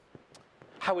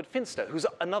Howard Finster, who's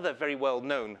another very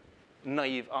well-known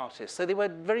naive artist. So they were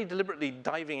very deliberately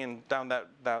diving down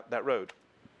that road.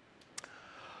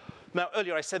 Now,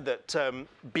 earlier I said that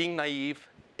being naive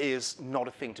is not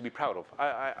a thing to be proud of.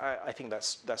 I think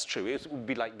that's true. It would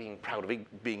be like being proud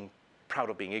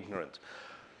of being ignorant.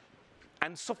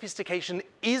 And sophistication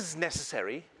is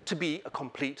necessary to be a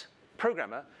complete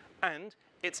programmer, and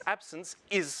its absence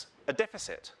is a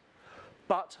deficit.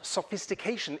 But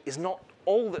sophistication is not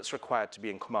all that's required to be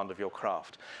in command of your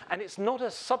craft. And it's not a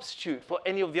substitute for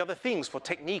any of the other things, for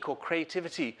technique or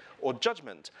creativity or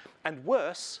judgment. And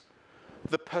worse,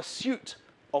 the pursuit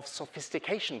of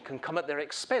sophistication can come at their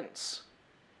expense.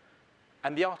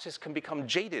 And the artist can become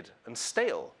jaded and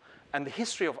stale. And the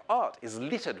history of art is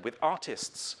littered with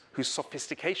artists whose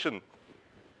sophistication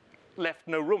left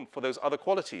no room for those other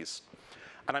qualities.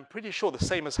 And I'm pretty sure the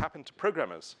same has happened to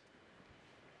programmers.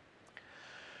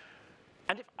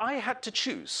 And if I had to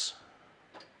choose,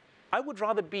 I would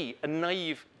rather be a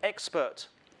naive inexpert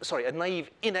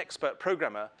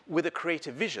programmer with a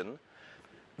creative vision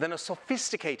than a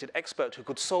sophisticated expert who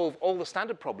could solve all the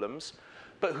standard problems,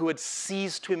 but who had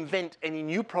ceased to invent any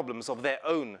new problems of their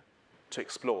own to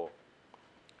explore.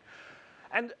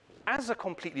 And as a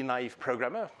completely naive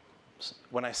programmer,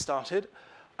 when I started,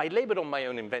 I labored on my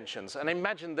own inventions, and I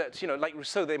imagined that, like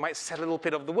Rousseau, they might set a little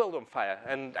bit of the world on fire,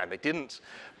 and they didn't.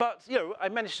 But, I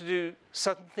managed to do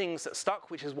certain things that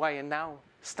stuck, which is why I'm now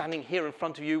standing here in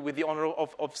front of you with the honor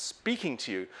of speaking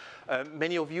to you.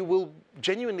 Many of you will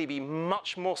genuinely be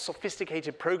much more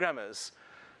sophisticated programmers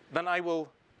than I will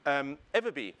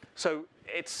ever be. So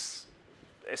it's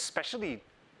especially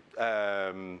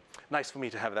nice for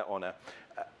me to have that honor.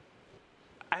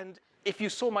 And if you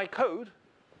saw my code,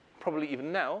 probably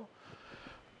even now,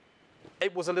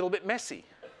 it was a little bit messy.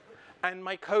 And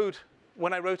my code,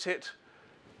 when I wrote it,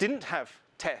 didn't have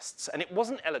tests, and it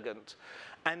wasn't elegant.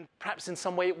 And perhaps in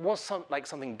some way it was like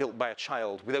something built by a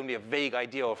child with only a vague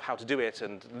idea of how to do it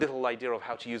and little idea of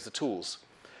how to use the tools.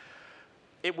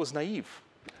 It was naive.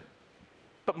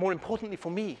 But more importantly for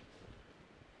me,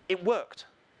 it worked.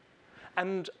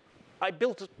 And I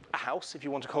built a house, if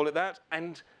you want to call it that,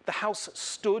 and the house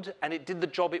stood and it did the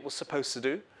job it was supposed to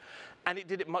do, and it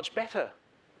did it much better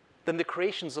than the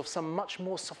creations of some much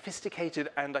more sophisticated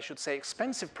and, I should say,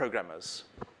 expensive programmers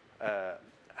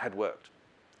had worked.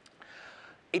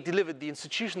 It delivered the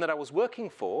institution that I was working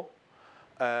for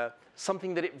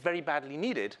something that it very badly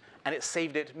needed, and it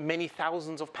saved it many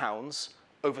thousands of pounds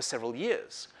over several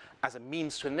years. As a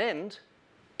means to an end,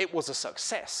 it was a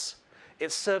success.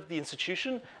 It served the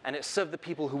institution, and it served the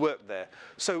people who worked there.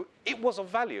 So it was of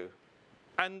value,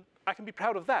 and I can be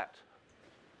proud of that.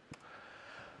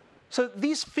 So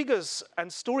these figures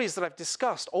and stories that I've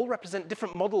discussed all represent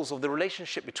different models of the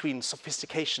relationship between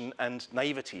sophistication and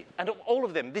naivety. And of all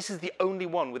of them, this is the only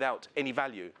one without any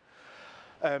value.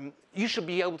 You should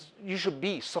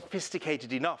be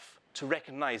sophisticated enough to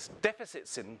recognize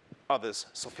deficits in others'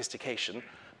 sophistication.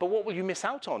 But what will you miss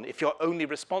out on if your only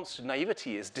response to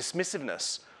naivety is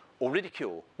dismissiveness or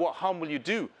ridicule? What harm will you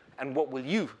do, and what will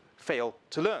you fail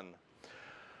to learn?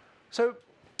 So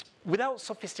without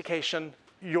sophistication,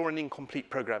 you're an incomplete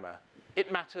programmer.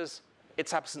 It matters.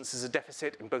 Its absence is a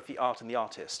deficit in both the art and the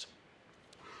artist.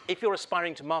 If you're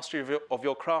aspiring to mastery of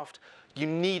your craft, you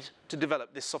need to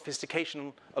develop this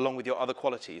sophistication along with your other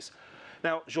qualities.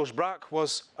 Now, Georges Braque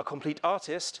was a complete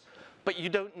artist, but you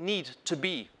don't need to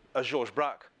be a Georges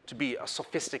Braque to be a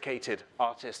sophisticated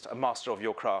artist, a master of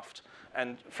your craft.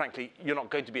 And frankly, you're not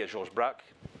going to be a Georges Braque.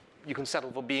 You can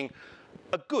settle for being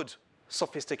a good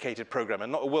sophisticated programmer,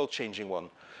 not a world-changing one.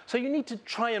 So you need to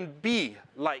try and be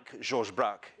like Georges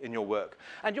Braque in your work.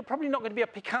 And you're probably not going to be a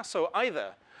Picasso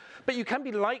either. But you can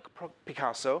be like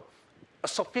Picasso, a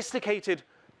sophisticated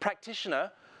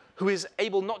practitioner who is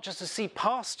able not just to see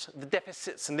past the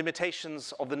deficits and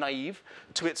limitations of the naive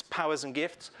to its powers and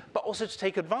gifts, but also to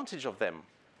take advantage of them.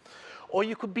 Or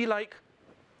you could be like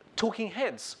talking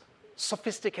heads,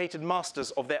 sophisticated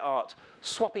masters of their art,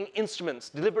 swapping instruments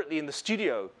deliberately in the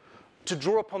studio to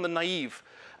draw upon the naive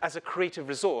as a creative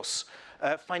resource,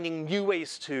 finding new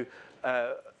ways to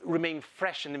remain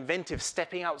fresh and inventive,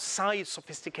 stepping outside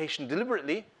sophistication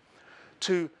deliberately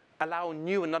to allow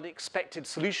new and unexpected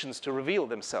solutions to reveal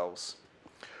themselves.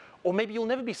 Or maybe you'll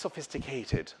never be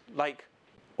sophisticated, like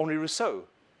Henri Rousseau.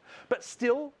 But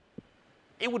still,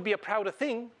 it would be a prouder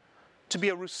thing to be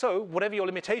a Rousseau, whatever your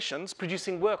limitations,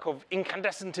 producing work of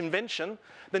incandescent invention,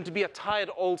 than to be a tired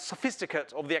old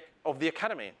sophisticate of the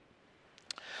academy.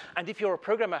 And if you're a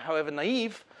programmer, however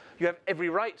naive, you have every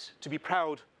right to be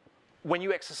proud when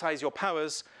you exercise your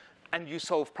powers and you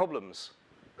solve problems,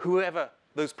 whoever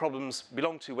those problems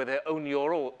belong to,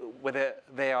 whether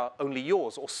they are only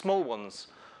yours or small ones.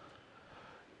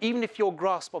 Even if your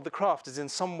grasp of the craft is in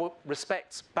some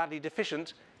respects badly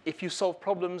deficient, if you solve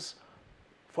problems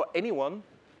for anyone,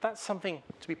 that's something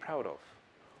to be proud of.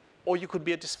 Or you could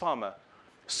be a disfarmer,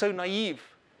 so naive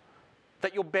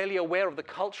that you're barely aware of the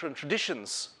culture and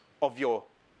traditions of your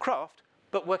craft,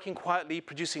 but working quietly,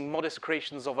 producing modest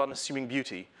creations of unassuming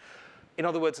beauty. In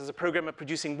other words, as a programmer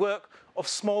producing work of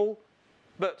small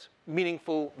but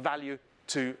meaningful value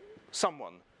to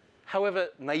someone, however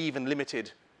naive and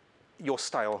limited your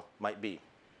style might be.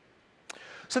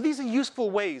 So these are useful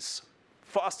ways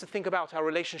for us to think about our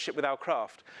relationship with our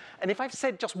craft. And if I've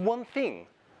said just one thing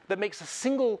that makes a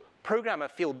single programmer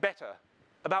feel better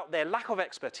about their lack of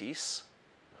expertise,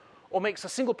 or makes a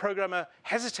single programmer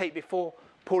hesitate before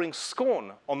pouring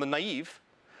scorn on the naive,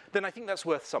 then I think that's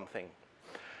worth something.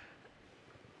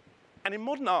 And in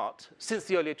modern art, since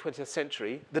the early 20th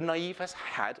century, the naive has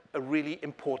had a really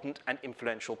important and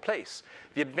influential place.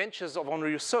 The adventures of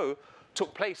Henri Rousseau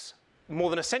took place more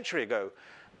than a century ago,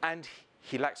 and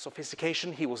he lacked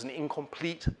sophistication. He was an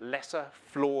incomplete, lesser,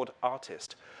 flawed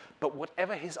artist. But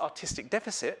whatever his artistic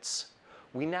deficits,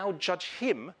 we now judge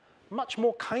him much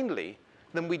more kindly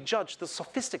than we judge the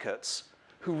sophisticates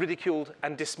who ridiculed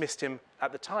and dismissed him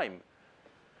at the time.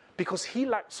 Because he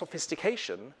lacked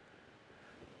sophistication,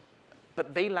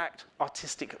 but they lacked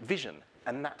artistic vision,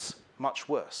 and that's much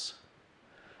worse.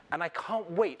 And I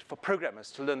can't wait for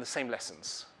programmers to learn the same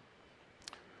lessons.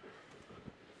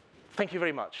 Thank you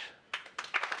very much.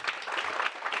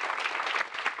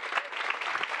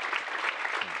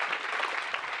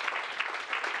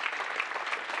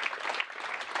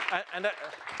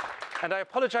 And I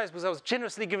apologize because I was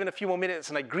generously given a few more minutes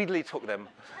and I greedily took them.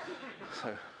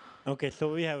 So. Okay,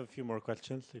 so we have a few more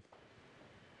questions.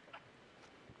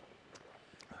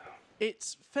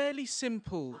 It's fairly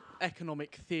simple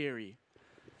economic theory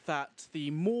that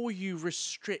the more you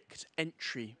restrict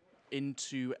entry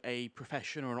into a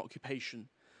profession or an occupation,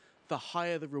 the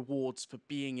higher the rewards for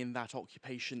being in that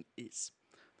occupation is.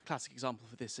 The classic example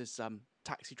for this is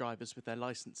taxi drivers with their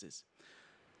licenses.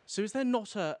 So is there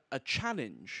not a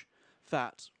challenge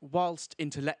that whilst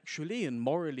intellectually and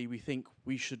morally we think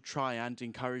we should try and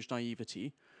encourage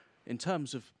naivety, in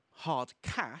terms of hard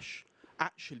cash,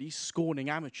 actually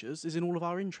scorning amateurs is in all of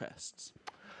our interests?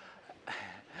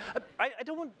 I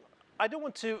don't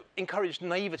want to encourage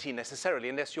naivety necessarily,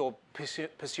 unless you're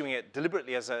pursuing it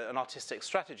deliberately as an artistic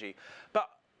strategy. But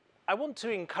I want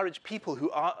to encourage people who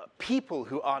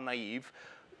are naive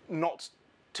not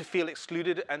to feel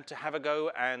excluded and to have a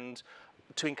go, and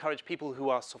to encourage people who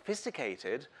are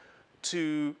sophisticated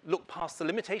to look past the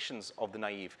limitations of the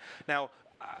naive. Now,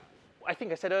 I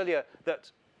think I said earlier that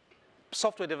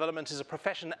software development is a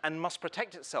profession and must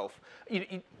protect itself.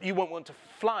 You won't want to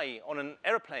fly on an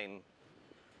airplane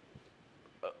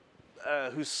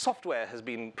whose software has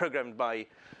been programmed by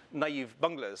naive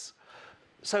bunglers.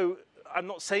 So I'm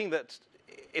not saying that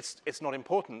it's not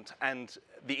important and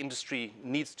the industry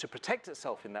needs to protect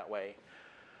itself in that way.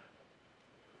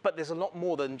 But there's a lot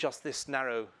more than just this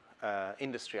narrow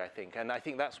industry, I think. And I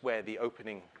think that's where the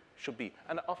opening should be.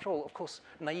 And after all, of course,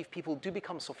 naive people do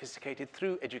become sophisticated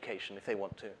through education if they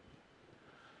want to.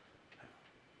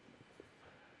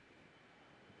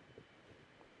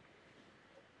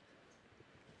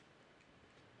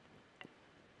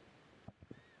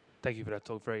 Thank you for that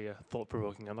talk. Very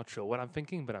thought-provoking. I'm not sure what I'm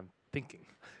thinking, but I'm thinking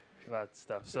about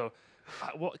stuff. So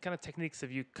what kind of techniques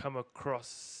have you come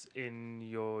across in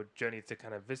your journey to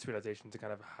kind of visualization, to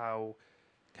kind of how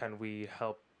can we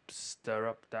help stir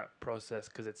up that process?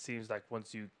 Because it seems like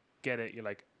once you get it, you're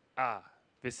like,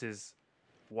 this is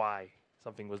why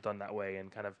something was done that way.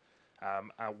 And kind of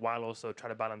while also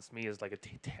trying to balance me as like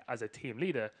as a team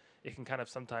leader, it can kind of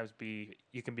sometimes be,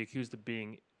 you can be accused of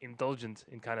being indulgent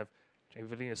in kind of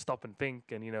really stop and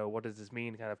think, and what does this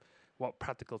mean? Kind of what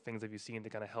practical things have you seen to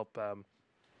kind of help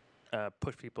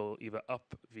push people either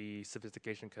up the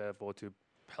sophistication curve or to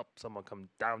help someone come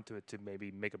down to it to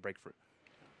maybe make a breakthrough?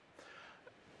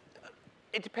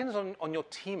 It depends on your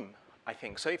team, I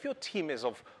think. So if your team is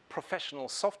of professional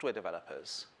software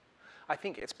developers, I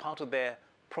think it's part of their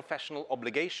professional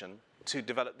obligation to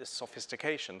develop this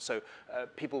sophistication. So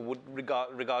people would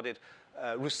regarded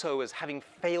Rousseau as having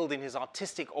failed in his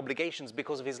artistic obligations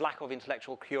because of his lack of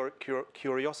intellectual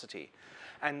curiosity.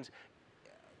 And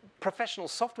professional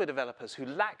software developers who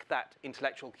lack that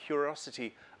intellectual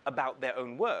curiosity about their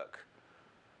own work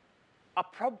are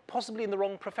possibly in the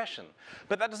wrong profession.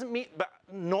 But that doesn't mean, but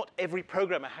not every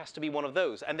programmer has to be one of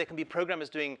those. And there can be programmers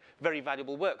doing very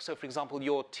valuable work. So for example,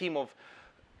 your team of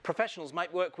professionals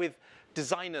might work with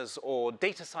designers or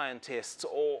data scientists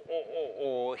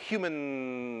or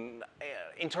human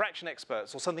interaction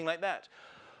experts or something like that,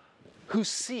 who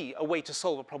see a way to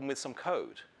solve a problem with some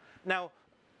code. Now,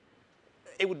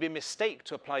 it would be a mistake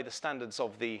to apply the standards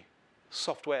of the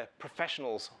software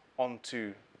professionals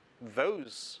onto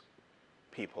those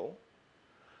people,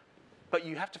 but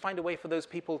you have to find a way for those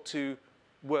people to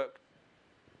work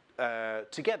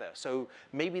together. So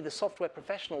maybe the software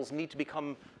professionals need to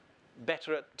become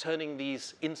better at turning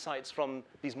these insights from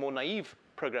these more naive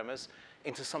programmers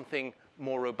into something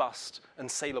more robust and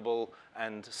saleable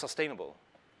and sustainable.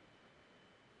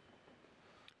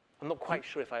 I'm not quite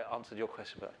sure if I answered your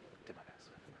question, but I did my best.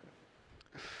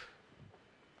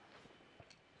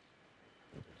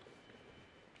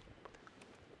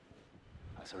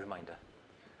 As a reminder.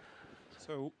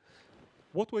 So,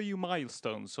 what were your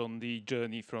milestones on the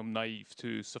journey from naive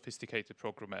to sophisticated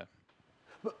programmer?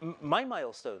 My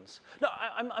milestones? No,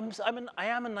 I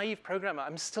am a naive programmer.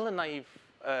 I'm still a naive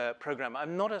programmer.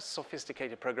 I'm not a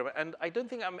sophisticated programmer, and I don't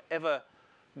think I'm ever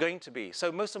going to be.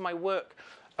 So most of my work,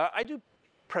 I do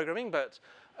programming, but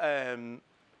I'm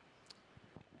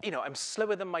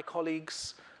slower than my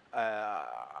colleagues.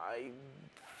 I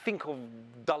think of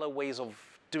duller ways of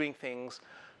doing things,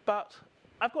 but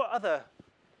I've got other.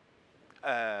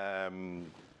 I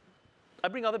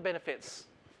bring other benefits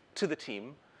to the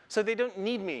team, so they don't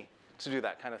need me to do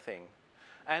that kind of thing.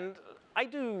 And I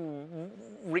do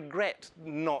regret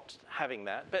not having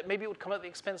that, but maybe it would come at the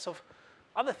expense of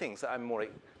other things that I'm more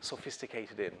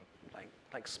sophisticated in,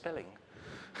 like spelling.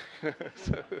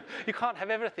 So you can't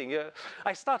have everything.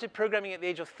 I started programming at the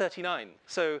age of 39,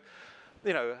 so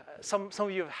some of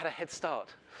you have had a head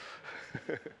start.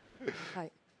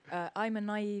 Hi. I'm a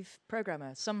naive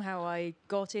programmer. Somehow I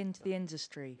got into the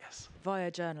industry via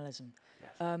journalism.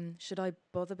 Yes. Should I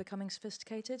bother becoming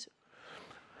sophisticated?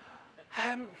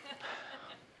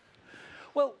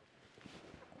 Well,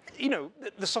 you know,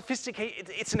 the sophisticated,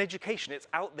 it's an education. It's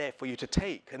out there for you to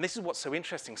take. And this is what's so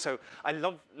interesting. So I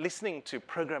love listening to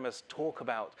programmers talk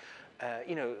about,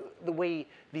 you know, the way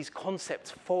these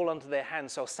concepts fall onto their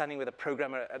hands. So I was standing with a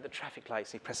programmer at the traffic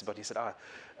lights, and he pressed a button. He said,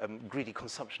 greedy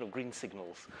consumption of green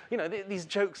signals. You know, these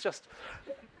jokes just,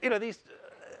 you know,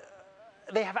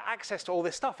 they have access to all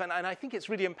this stuff. And I think it's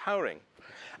really empowering.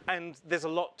 And there's a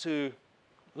lot to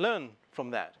learn from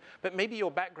that. But maybe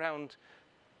your background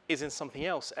is in something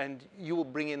else, and you will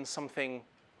bring in something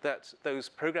that those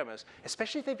programmers,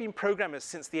 especially if they've been programmers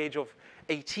since the age of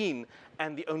 18,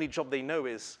 and the only job they know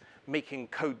is making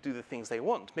code do the things they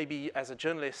want. Maybe as a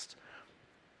journalist,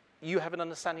 you have an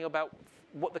understanding about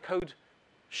what the code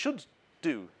should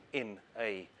do in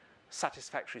a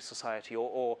satisfactory society,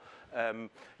 or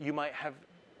you might have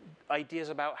ideas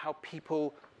about how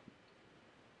people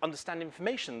understand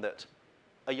information that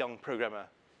a young programmer,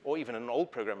 or even an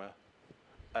old programmer,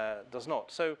 does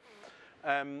not. So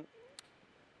I'm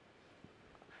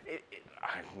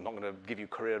not going to give you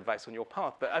career advice on your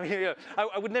path, but I mean, you know,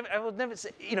 I would never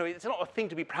say, you know, it's not a thing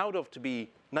to be proud of to be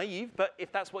naive, but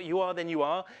if that's what you are, then you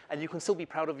are, and you can still be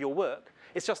proud of your work.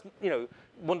 It's just, you know,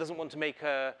 one doesn't want to make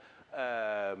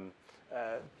to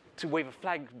wave a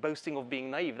flag boasting of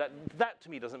being naive. That to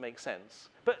me doesn't make sense.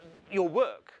 But your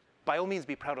work, by all means,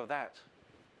 be proud of that.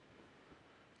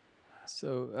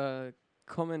 So,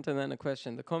 comment and then a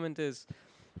question. The comment is,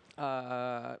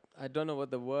 I don't know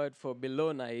what the word for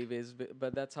below naive is,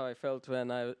 but that's how I felt when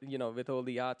I, you know, with all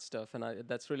the art stuff, and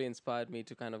that's really inspired me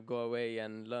to kind of go away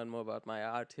and learn more about my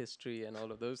art history and all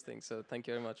of those things. So thank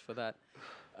you very much for that.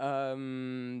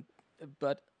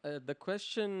 But the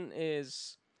question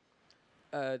is,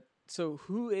 so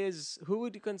who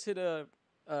would you consider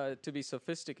to be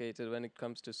sophisticated when it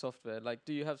comes to software? Like,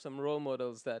 do you have some role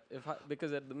models that,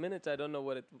 because at the minute I don't know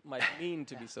what it might mean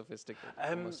to be sophisticated.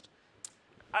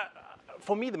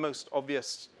 For me, the most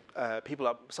obvious people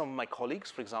are some of my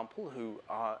colleagues, for example, who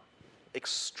are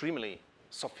extremely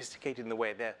sophisticated in the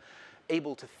way they're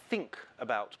able to think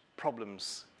about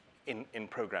problems in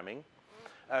programming,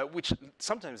 which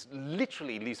sometimes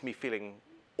literally leaves me feeling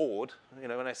awed. You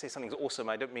know, when I say something's awesome,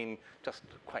 I don't mean just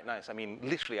quite nice. I mean,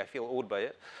 literally, I feel awed by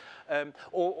it.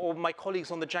 Or my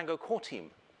colleagues on the Django core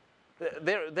team.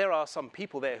 There are some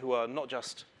people there who are not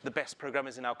just the best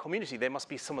programmers in our community. There must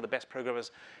be some of the best programmers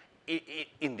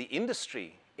in the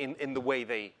industry in the way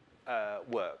they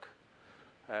work.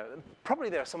 Probably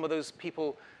there are some of those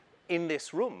people in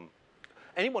this room.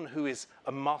 Anyone who is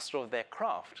a master of their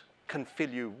craft can fill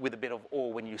you with a bit of awe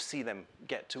when you see them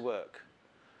get to work.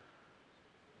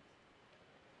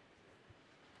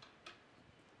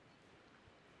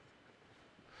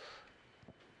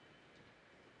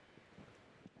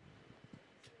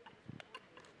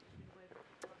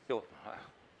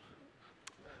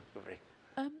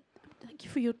 Thank you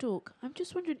for your talk. I'm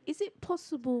just wondering, is it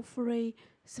possible for a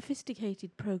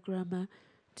sophisticated programmer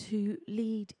to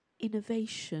lead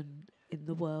innovation in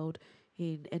the world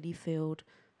in any field,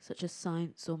 such as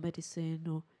science or medicine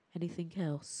or anything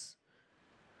else?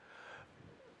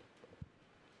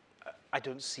 I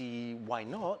don't see why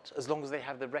not, as long as they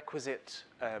have the requisite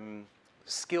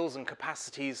skills and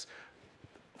capacities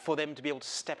for them to be able to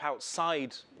step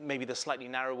outside maybe the slightly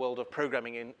narrow world of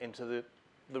programming into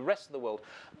the rest of the world.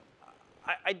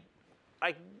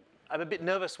 I'm a bit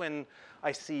nervous when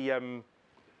I see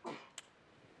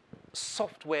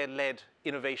software-led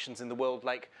innovations in the world,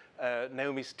 like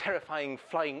Naomi's terrifying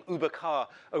flying Uber car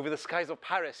over the skies of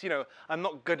Paris. You know, I'm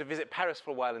not going to visit Paris for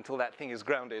a while until that thing is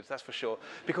grounded, that's for sure.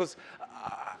 Because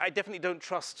I definitely don't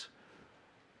trust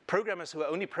programmers who are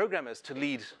only programmers to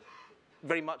lead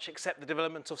very much except the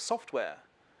development of software.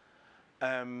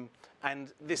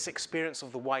 And this experience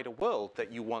of the wider world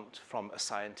that you want from a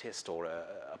scientist or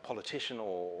a politician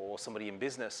or somebody in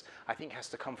business, I think has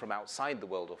to come from outside the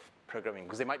world of programming,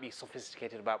 because they might be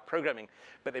sophisticated about programming,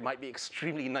 but they might be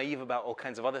extremely naive about all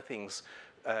kinds of other things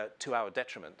to our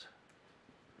detriment.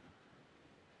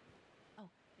 Oh,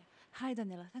 yeah. Hi,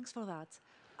 Daniela. Thanks for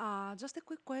that. Just a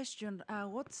quick question.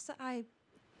 What I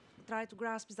try to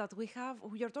grasp is that we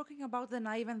are talking about the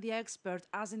naive and the expert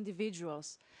as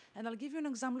individuals. And I'll give you an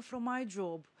example from my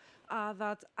job,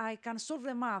 that I can solve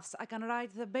the maths, I can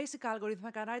write the basic algorithm,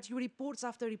 I can write you reports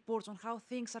after reports on how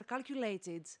things are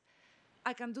calculated.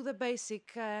 I can do the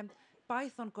basic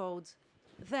Python code.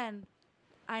 Then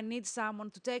I need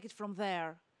someone to take it from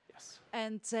there. Yes.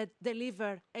 And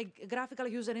deliver a graphical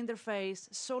user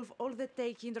interface, solve all the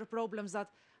take-inter problems that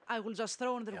I will just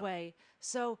throw on their way.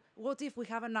 So what if we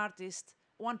have an artist,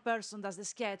 one person does the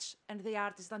sketch, and the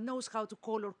artist that knows how to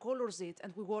colors it,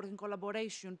 and we work in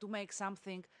collaboration to make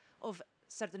something of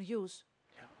certain use?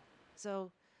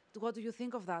 So what do you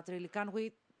think of that, really? Can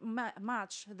we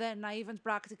match the naive and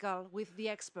practical with the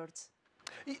experts?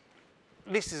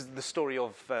 This is the story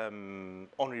of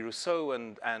Henri Rousseau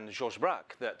and Georges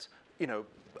Braque, that, you know,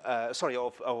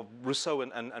 of Rousseau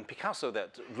and Picasso,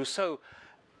 that Rousseau,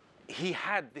 he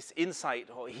had this insight,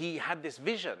 or he had this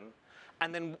vision,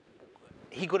 and then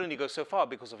he could only go so far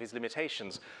because of his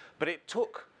limitations. But it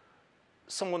took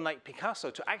someone like Picasso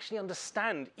to actually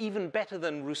understand, even better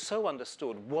than Rousseau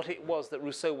understood, what it was that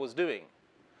Rousseau was doing.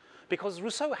 Because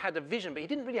Rousseau had a vision, but he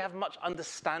didn't really have much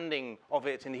understanding of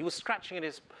it, and he was scratching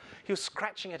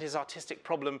at his artistic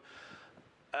problem,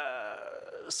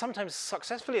 sometimes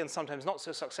successfully and sometimes not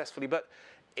so successfully. But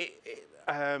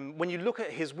when you look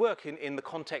at his work in the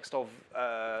context of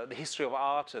the history of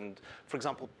art, and, for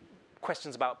example,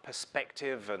 questions about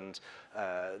perspective and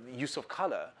the use of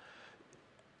color,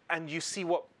 and you see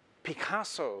what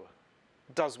Picasso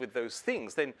does with those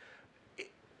things, then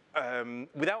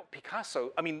without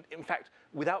Picasso, I mean, in fact,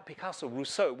 without Picasso,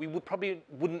 Rousseau, we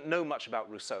wouldn't know much about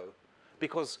Rousseau,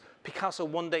 because Picasso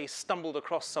one day stumbled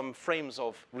across some frames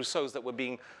of Rousseau's that were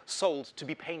being sold to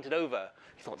be painted over.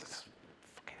 He thought, this is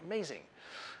fucking amazing.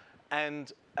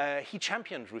 And he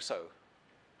championed Rousseau.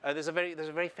 There's a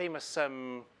very famous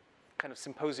kind of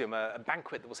symposium, a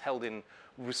banquet that was held in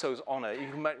Rousseau's honor.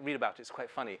 You might read about it, it's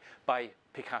quite funny, by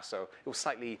Picasso. It was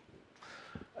slightly,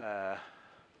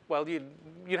 well,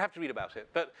 you'd have to read about it.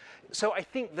 But so I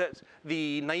think that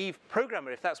the naive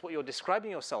programmer, if that's what you're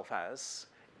describing yourself as,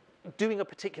 doing a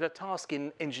particular task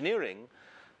in engineering,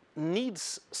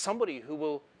 needs somebody who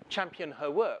will champion her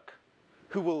work,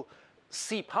 who will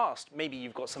see past, maybe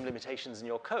you've got some limitations in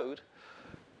your code,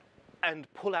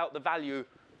 and pull out the value,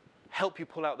 help you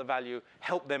pull out the value,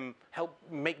 help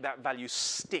make that value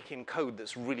stick in code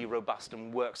that's really robust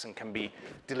and works and can be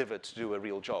delivered to do a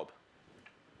real job.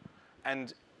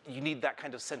 And you need that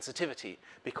kind of sensitivity,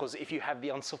 because if you have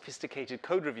the unsophisticated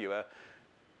code reviewer,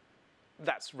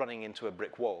 that's running into a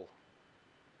brick wall.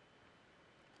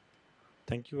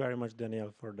 Thank you very much,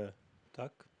 Daniel, for the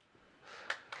talk.